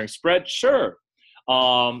about comparing spread? Sure.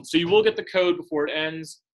 So you will get the code before it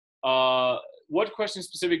ends. What question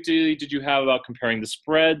specifically did you have about comparing the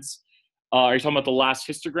spreads? Are you talking about the last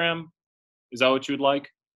histogram? Is that what you would like?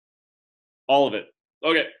 All of it.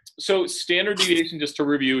 Okay. So standard deviation, just to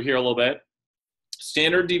review here a little bit.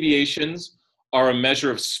 Standard deviations are a measure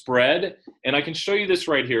of spread, and I can show you this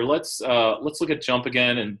right here. Let's look at jump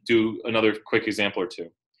again and do another quick example or two.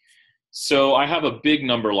 So I have a big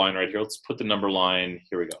number line right here. Let's put the number line.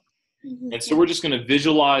 Here we go. And so we're just going to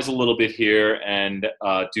visualize a little bit here and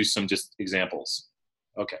do some just examples.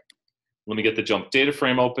 Okay. Let me get the jump data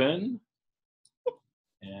frame open.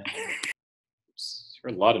 And oops,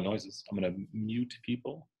 hear a lot of noises. I'm going to mute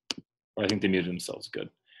people. Or I think they muted themselves. Good.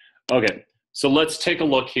 Okay. So let's take a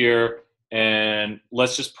look here, and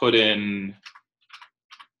let's just put in,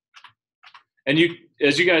 and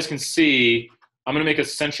as you guys can see, I'm going to make a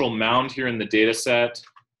central mound here in the data set.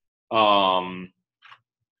 Let me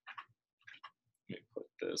put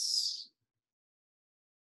this.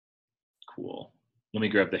 Cool. Let me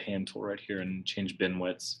grab the hand tool right here and change bin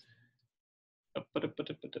widths.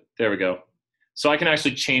 There we go. So I can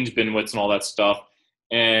actually change bin widths and all that stuff,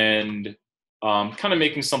 and kind of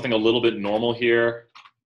making something a little bit normal here.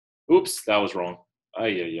 Oops, that was wrong.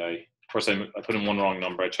 Of course, I put in one wrong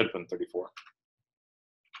number. I tried to put in 34.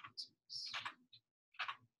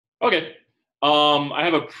 Okay, I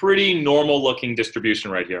have a pretty normal looking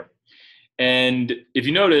distribution right here. And if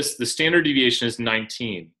you notice, the standard deviation is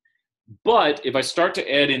 19. But if I start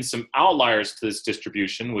to add in some outliers to this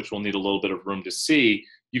distribution, which we'll need a little bit of room to see,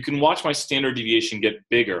 you can watch my standard deviation get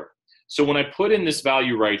bigger. So when I put in this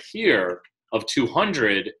value right here of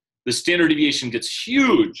 200, the standard deviation gets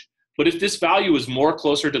huge. But if this value is more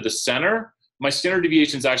closer to the center, my standard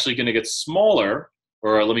deviation is actually going to get smaller.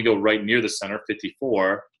 Or let me go right near the center,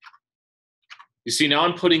 54. You see, now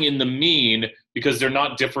I'm putting in the mean because they're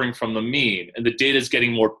not differing from the mean. And the data is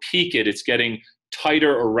getting more peaked. It's getting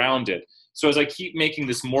tighter around it. So as I keep making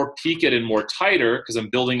this more peaked and more tighter, because I'm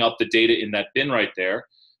building up the data in that bin right there,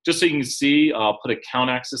 just so you can see, I'll put a count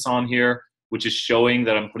axis on here, which is showing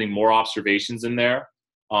that I'm putting more observations in there.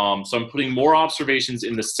 So I'm putting more observations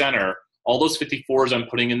in the center. All those 54s I'm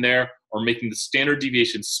putting in there are making the standard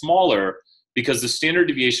deviation smaller, because the standard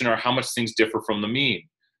deviation are how much things differ from the mean.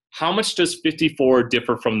 How much does 54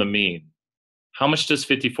 differ from the mean? How much does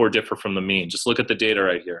 54 differ from the mean? Just look at the data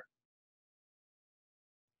right here.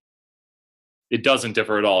 It doesn't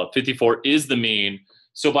differ at all. 54 is the mean.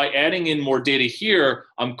 So by adding in more data here,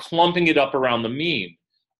 I'm clumping it up around the mean.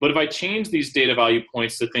 But if I change these data value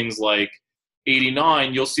points to things like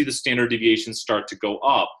 89, you'll see the standard deviation start to go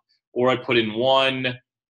up. Or I put in 1,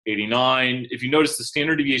 89. If you notice, the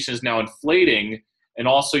standard deviation is now inflating, and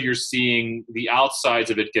also you're seeing the outsides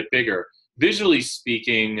of it get bigger. Visually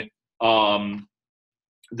speaking,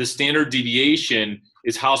 the standard deviation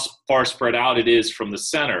is how far spread out it is from the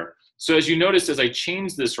center. So as you notice, as I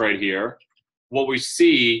change this right here, what we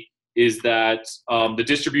see is that the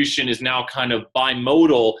distribution is now kind of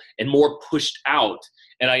bimodal and more pushed out.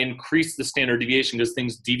 And I increase the standard deviation because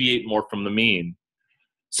things deviate more from the mean.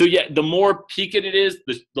 So yeah, the more peaked it is,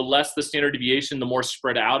 the less the standard deviation, the more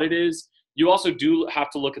spread out it is. You also do have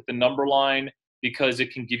to look at the number line because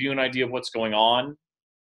it can give you an idea of what's going on.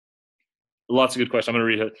 Lots of good questions. I'm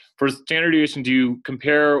going to read it. For standard deviation, do you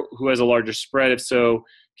compare who has a larger spread? If so,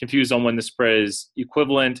 confused on when the spread is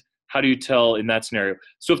equivalent. How do you tell in that scenario?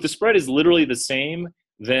 So if the spread is literally the same,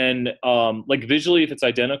 then like visually, if it's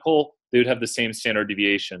identical, they would have the same standard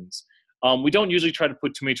deviations. We don't usually try to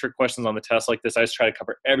put too many trick questions on the test like this. I just try to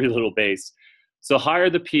cover every little base. So higher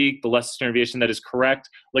the peak, the less standard deviation. That is correct.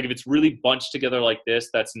 Like if it's really bunched together like this,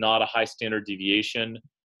 that's not a high standard deviation.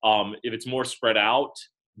 If it's more spread out,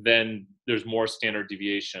 then there's more standard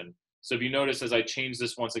deviation. So if you notice, as I change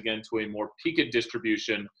this once again to a more peaked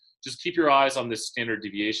distribution, just keep your eyes on this standard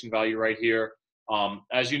deviation value right here.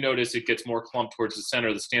 As you notice, it gets more clumped towards the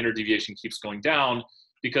center. The standard deviation keeps going down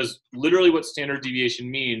because literally what standard deviation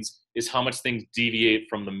means is how much things deviate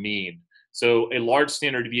from the mean. So a large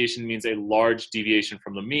standard deviation means a large deviation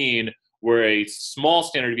from the mean, where a small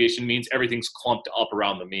standard deviation means everything's clumped up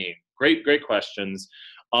around the mean. Great questions.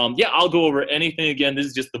 Yeah, I'll go over anything again. This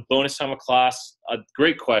is just the bonus time of class.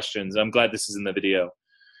 Great questions. I'm glad this is in the video.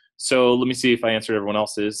 So let me see if I answered everyone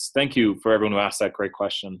else's. Thank you for everyone who asked that great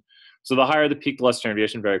question. So the higher the peak, the less standard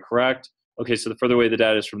deviation, very correct. Okay, so the further away the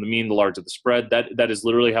data is from the mean, the larger the spread. That is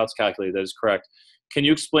literally how it's calculated. That is correct. Can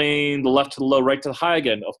you explain the left to the low, right to the high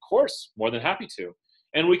again? Of course, more than happy to.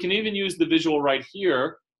 And we can even use the visual right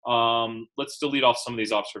here. Let's delete off some of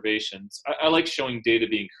these observations. I like showing data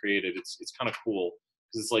being created. It's kind of cool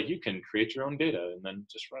because it's like you can create your own data and then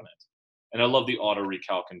just run it. And I love the auto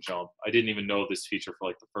recalc and jump. I didn't even know this feature for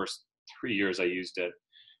like the first 3 years I used it.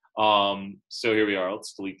 So here we are.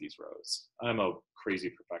 Let's delete these rows. I'm a crazy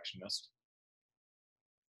perfectionist.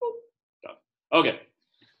 Done. Okay.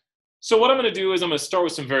 So what I'm going to do is I'm going to start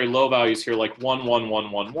with some very low values here, like 1, 1,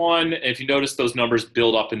 1, 1, 1. And if you notice, those numbers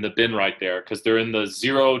build up in the bin right there because they're in the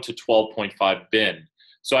 0 to 12.5 bin.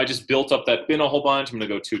 So I just built up that bin a whole bunch. I'm going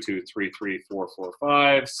to go 2, 2, 3, 3, 4, 4,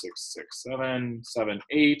 5, 6, 6, 7, 7,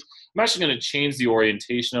 8. I'm actually going to change the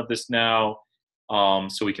orientation of this now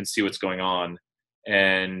so we can see what's going on.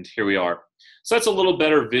 And here we are. So that's a little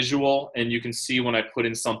better visual. And you can see when I put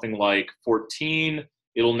in something like 14,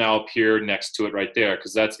 it'll now appear next to it right there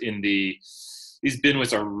because that's in these bin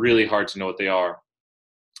widths are really hard to know what they are.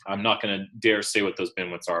 I'm not going to dare say what those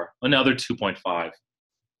bin widths are. Oh, now they're 2.5.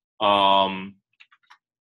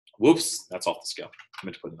 Whoops, that's off the scale. I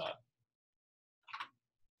meant to put in that.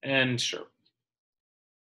 And sure.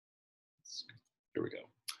 Here we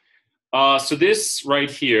go. So this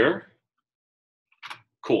right here,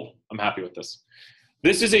 cool. I'm happy with this.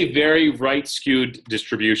 This is a very right-skewed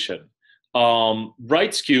distribution.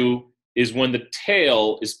 Right skew is when the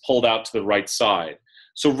tail is pulled out to the right side.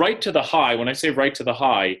 So right to the high, when I say right to the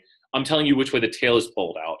high, I'm telling you which way the tail is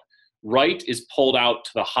pulled out. Right is pulled out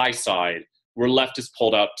to the high side, where left is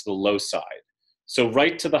pulled out to the low side. So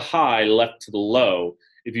right to the high, left to the low.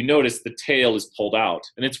 If you notice, the tail is pulled out,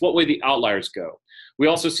 and it's what way the outliers go. We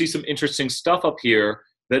also see some interesting stuff up here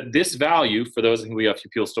that this value, for those who we have a few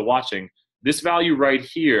people still watching, this value right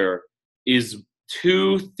here is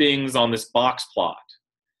 2 things on this box plot.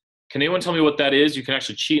 Can anyone tell me what that is? You can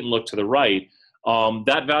actually cheat and look to the right.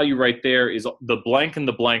 That value right there is the blank and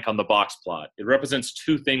the blank on the box plot. It represents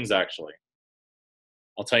 2 things, actually.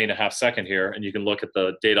 I'll tell you in a half second here, and you can look at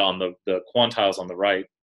the data on the quantiles on the right.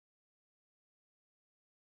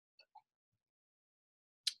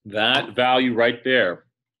 That value right there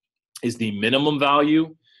is the minimum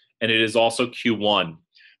value, and it is also Q1.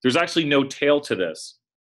 There's actually no tail to this.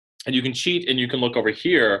 And you can cheat and you can look over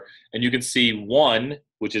here and you can see 1,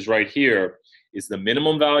 which is right here, is the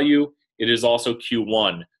minimum value. It is also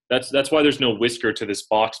Q1. That's why there's no whisker to this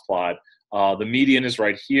box plot. The median is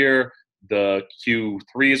right here. The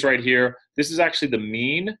Q3 is right here. This is actually the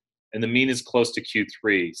mean, and the mean is close to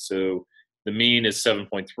Q3. So The mean is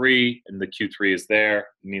 7.3, and the Q3 is there.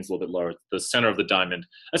 The mean's a little bit lower. The center of the diamond.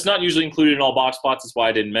 That's not usually included in all box plots. That's why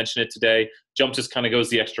I didn't mention it today. Jump just kind of goes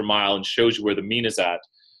the extra mile and shows you where the mean is at.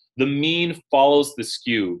 The mean follows the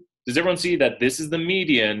skew. Does everyone see that this is the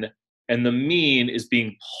median, and the mean is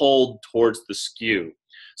being pulled towards the skew?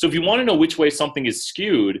 So if you want to know which way something is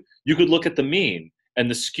skewed, you could look at the mean, and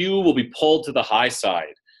the skew will be pulled to the high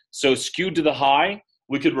side. So skewed to the high,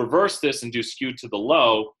 we could reverse this and do skewed to the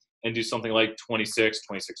low, and do something like 26,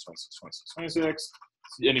 26, 26, 26, 26.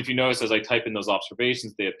 And if you notice, as I type in those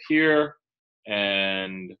observations, they appear.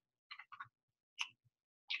 And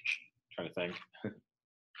trying to think.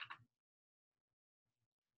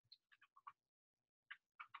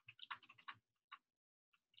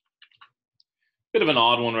 Bit of an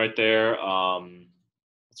odd one right there.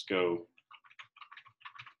 Let's go.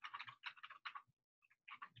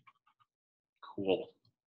 Cool.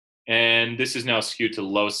 And this is now skewed to the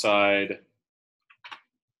low side.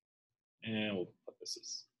 And we'll put this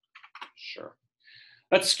as, sure.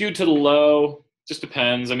 That's skewed to the low, just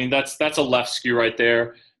depends. I mean, that's a left skew right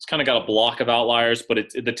there. It's kind of got a block of outliers, but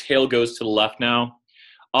the tail goes to the left now.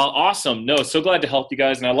 Awesome. No, so glad to help you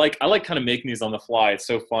guys. And I like kind of making these on the fly. It's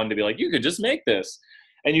so fun to be like, you could just make this.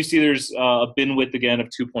 And you see there's a bin width again of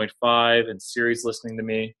 2.5 and Siri's listening to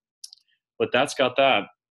me. But that's got that.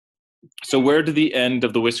 So where do the end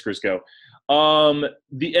of the whiskers go?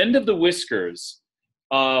 The end of the whiskers,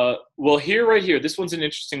 well, right here, this one's an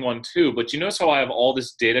interesting one too, but you notice how I have all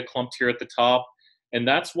this data clumped here at the top? And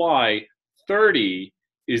that's why 30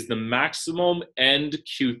 is the maximum end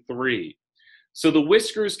Q3. So the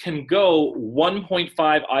whiskers can go 1.5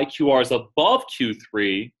 IQRs above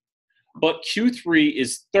Q3, but Q3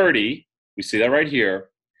 is 30. We see that right here.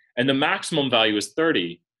 And the maximum value is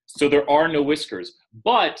 30. So there are no whiskers.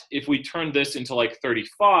 But if we turn this into like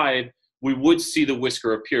 35, we would see the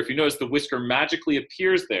whisker appear. If you notice, the whisker magically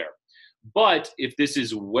appears there. But if this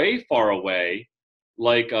is way far away,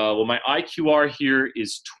 like, well, my IQR here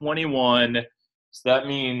is 21. So that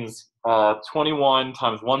means 21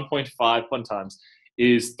 times 1.5 fun times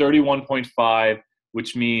is 31.5,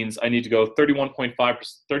 which means I need to go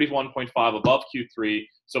 31.5 above Q3.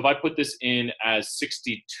 So if I put this in as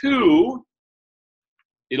 62,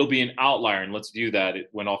 it'll be an outlier, and let's view that. It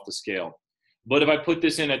went off the scale. But if I put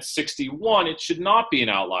this in at 61, it should not be an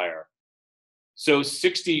outlier. So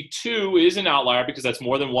 62 is an outlier because that's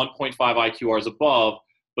more than 1.5 IQRs above,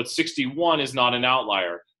 but 61 is not an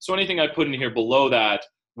outlier. So anything I put in here below that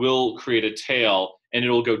will create a tail, and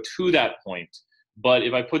it'll go to that point. But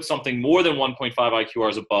if I put something more than 1.5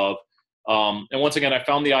 IQRs above, and once again, I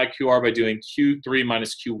found the IQR by doing Q3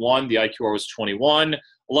 minus Q1. The IQR was 21.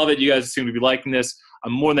 Love it. You guys seem to be liking this.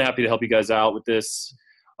 I'm more than happy to help you guys out with this.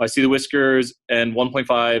 I see the whiskers and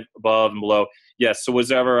 1.5 above and below. Yes, so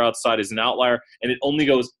whatever outside is an outlier, and it only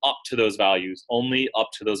goes up to those values, only up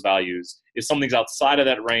to those values. If something's outside of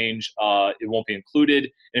that range, it won't be included.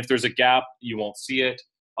 And if there's a gap, you won't see it.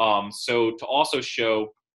 So to also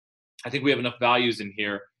show, I think we have enough values in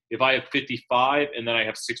here. If I have 55 and then I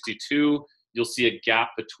have 62, you'll see a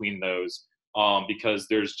gap between those because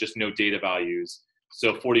there's just no data values.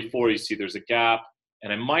 So 44, you see there's a gap.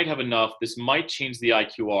 And I might have enough. This might change the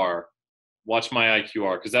IQR. Watch my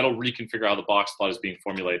IQR, because that'll reconfigure how the box plot is being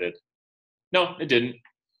formulated. No, it didn't.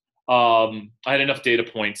 I had enough data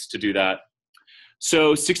points to do that.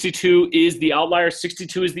 So 62 is the outlier.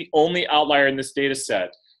 62 is the only outlier in this data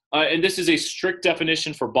set. And this is a strict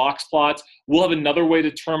definition for box plots. We'll have another way to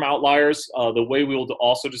term outliers. The way we will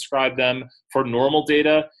also describe them for normal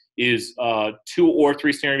data is 2 or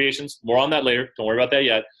 3 standard deviations. More on that later. Don't worry about that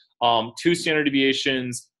yet. 2 standard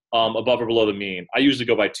deviations above or below the mean. I usually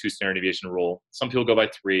go by 2 standard deviation rule. Some people go by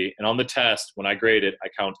 3. And on the test, when I grade it, I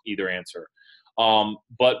count either answer.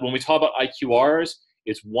 But when we talk about IQRs,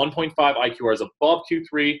 it's 1.5 IQRs above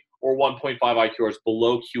Q3 or 1.5 IQRs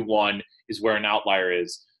below Q1 is where an outlier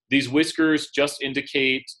is. These whiskers just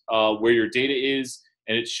indicate where your data is,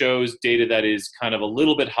 and it shows data that is kind of a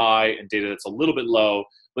little bit high and data that's a little bit low,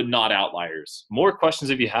 but not outliers. More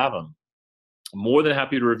questions if you have them. I'm more than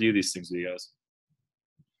happy to review these things with you guys.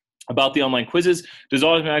 About the online quizzes, does it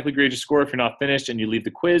automatically grade your score if you're not finished and you leave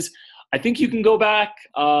the quiz? I think you can go back.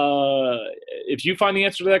 If you find the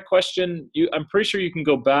answer to that question, I'm pretty sure you can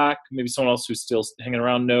go back. Maybe someone else who's still hanging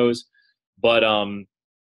around knows, but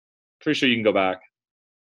pretty sure you can go back.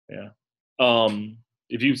 Yeah.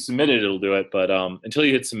 If you submit it, it'll do it, but until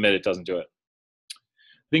you hit submit, it doesn't do it.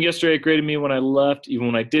 I think yesterday it graded me when I left, even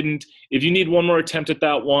when I didn't. If you need one more attempt at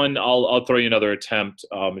that one, I'll throw you another attempt.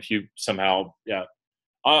 If you somehow, yeah.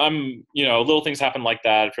 I'm, little things happen like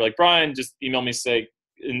that. If you're like, Brian, just email me, say,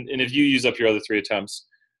 and if you use up your other 3 attempts,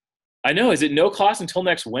 I know. Is it no class until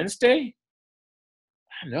next Wednesday?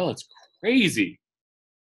 I know. It's crazy.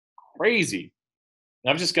 Crazy.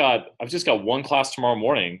 And I've just got one class tomorrow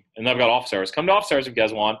morning, and then I've got office hours. Come to office hours if you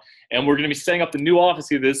guys want. And we're gonna be setting up the new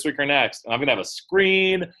office either this week or next. And I'm gonna have a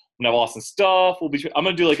screen, I'm gonna have awesome stuff. I'm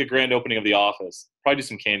gonna do like a grand opening of the office. Probably do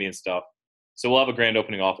some candy and stuff. So we'll have a grand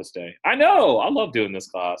opening office day. I know, I love doing this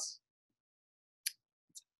class.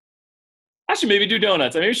 I should maybe do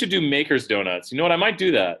donuts. I maybe should do Maker's donuts. You know what? I might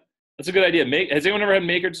do that. That's a good idea. Has anyone ever had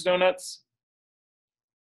Maker's donuts?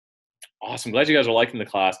 Awesome. Glad you guys are liking the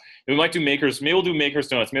class. We might do Maker's. Maybe we'll do Maker's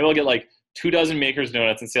donuts. Maybe I'll get like 24 Maker's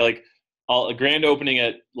donuts and say like a grand opening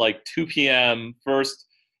at like 2 p.m. first,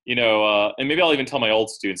 and maybe I'll even tell my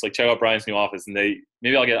old students like check out Brian's new office, and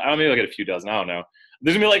maybe I'll get a few dozen. I don't know.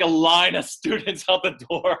 There's gonna be like a line of students out the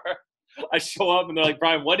door. I show up and they're like,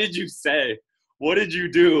 Brian, what did you say? What did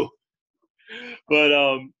you do?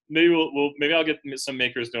 But maybe I'll get some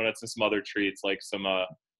Maker's donuts and some other treats like some. I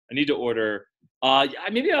need to order.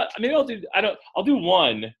 Maybe I'll do. I'll do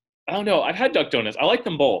one. I don't know. I've had duck donuts. I like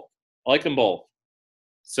them both.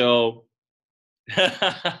 So,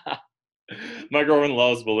 my girlfriend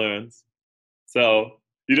loves balloons. So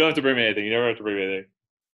you don't have to bring me anything. You never have to bring me anything.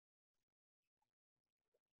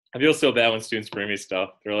 I feel so bad when students bring me stuff.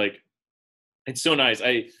 They're like, it's so nice.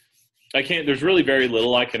 I can't. There's really very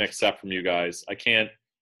little I can accept from you guys. I can't.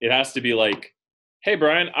 It has to be like, hey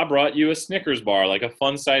Brian, I brought you a Snickers bar, like a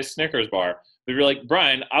fun-sized Snickers bar. But you're like,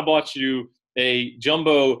 Brian, I bought you a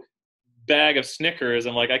jumbo bag of Snickers.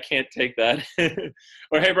 I'm like, I can't take that.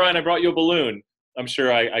 Or hey Brian, I brought you a balloon. I'm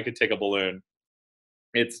sure I could take a balloon.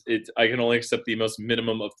 It's I can only accept the most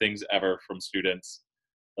minimum of things ever from students.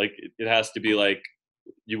 Like it has to be like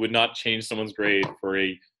you would not change someone's grade for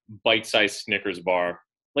a bite-sized Snickers bar.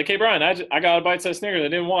 Like, hey Brian, I got a bite-sized Snickers. I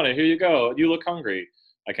didn't want it. Here you go. You look hungry.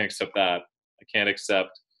 I can accept that. I can't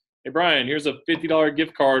accept, hey, Brian, here's a $50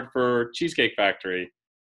 gift card for Cheesecake Factory.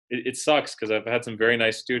 It sucks because I've had some very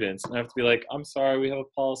nice students, and I have to be like, I'm sorry, we have a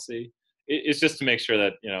policy. It's just to make sure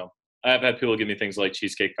that, I've had people give me things like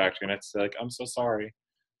Cheesecake Factory, and I have to say, like, I'm so sorry.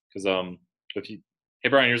 Because, hey,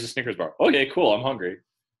 Brian, here's a Snickers bar. Okay, cool, I'm hungry.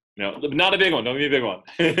 Not a big one. Don't give me a big one.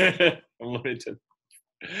 I'm limited.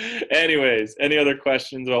 Anyways, any other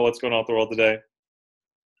questions about what's going on with the world today?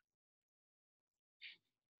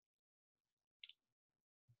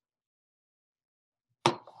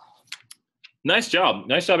 Nice job,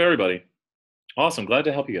 everybody. Awesome. Glad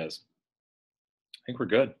to help you guys. I think we're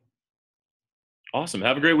good. Awesome.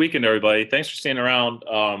 Have a great weekend, everybody. Thanks for staying around.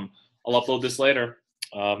 I'll upload this later.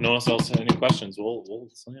 If no one else has any questions, we'll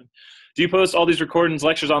slam. Do you post all these recordings,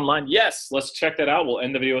 lectures online? Yes. Let's check that out. We'll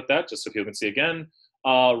end the video with that just so people can see again.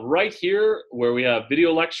 Right here where we have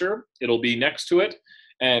video lecture, it'll be next to it.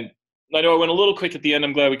 And I know I went a little quick at the end.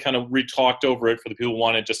 I'm glad we kind of re-talked over it for the people who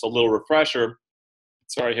wanted just a little refresher.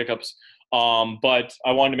 Sorry, hiccups. But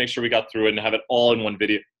I wanted to make sure we got through it and have it all in one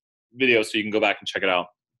video so you can go back and check it out.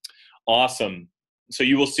 Awesome. So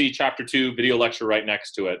you will see chapter 2 video lecture right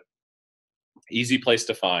next to it. Easy place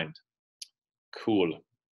to find. Cool.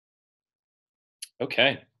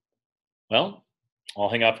 Okay. Well, I'll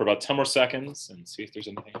hang out for about 10 more seconds and see if there's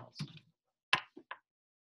anything else.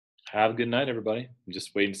 Have a good night, everybody. I'm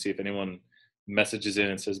just waiting to see if anyone messages in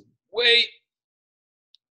and says, wait.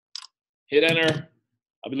 Hit enter.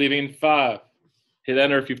 I'll be leaving in 5. Hit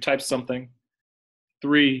enter if you've typed something.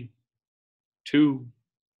 3, 2,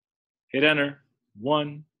 hit enter.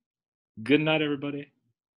 1. Good night, everybody.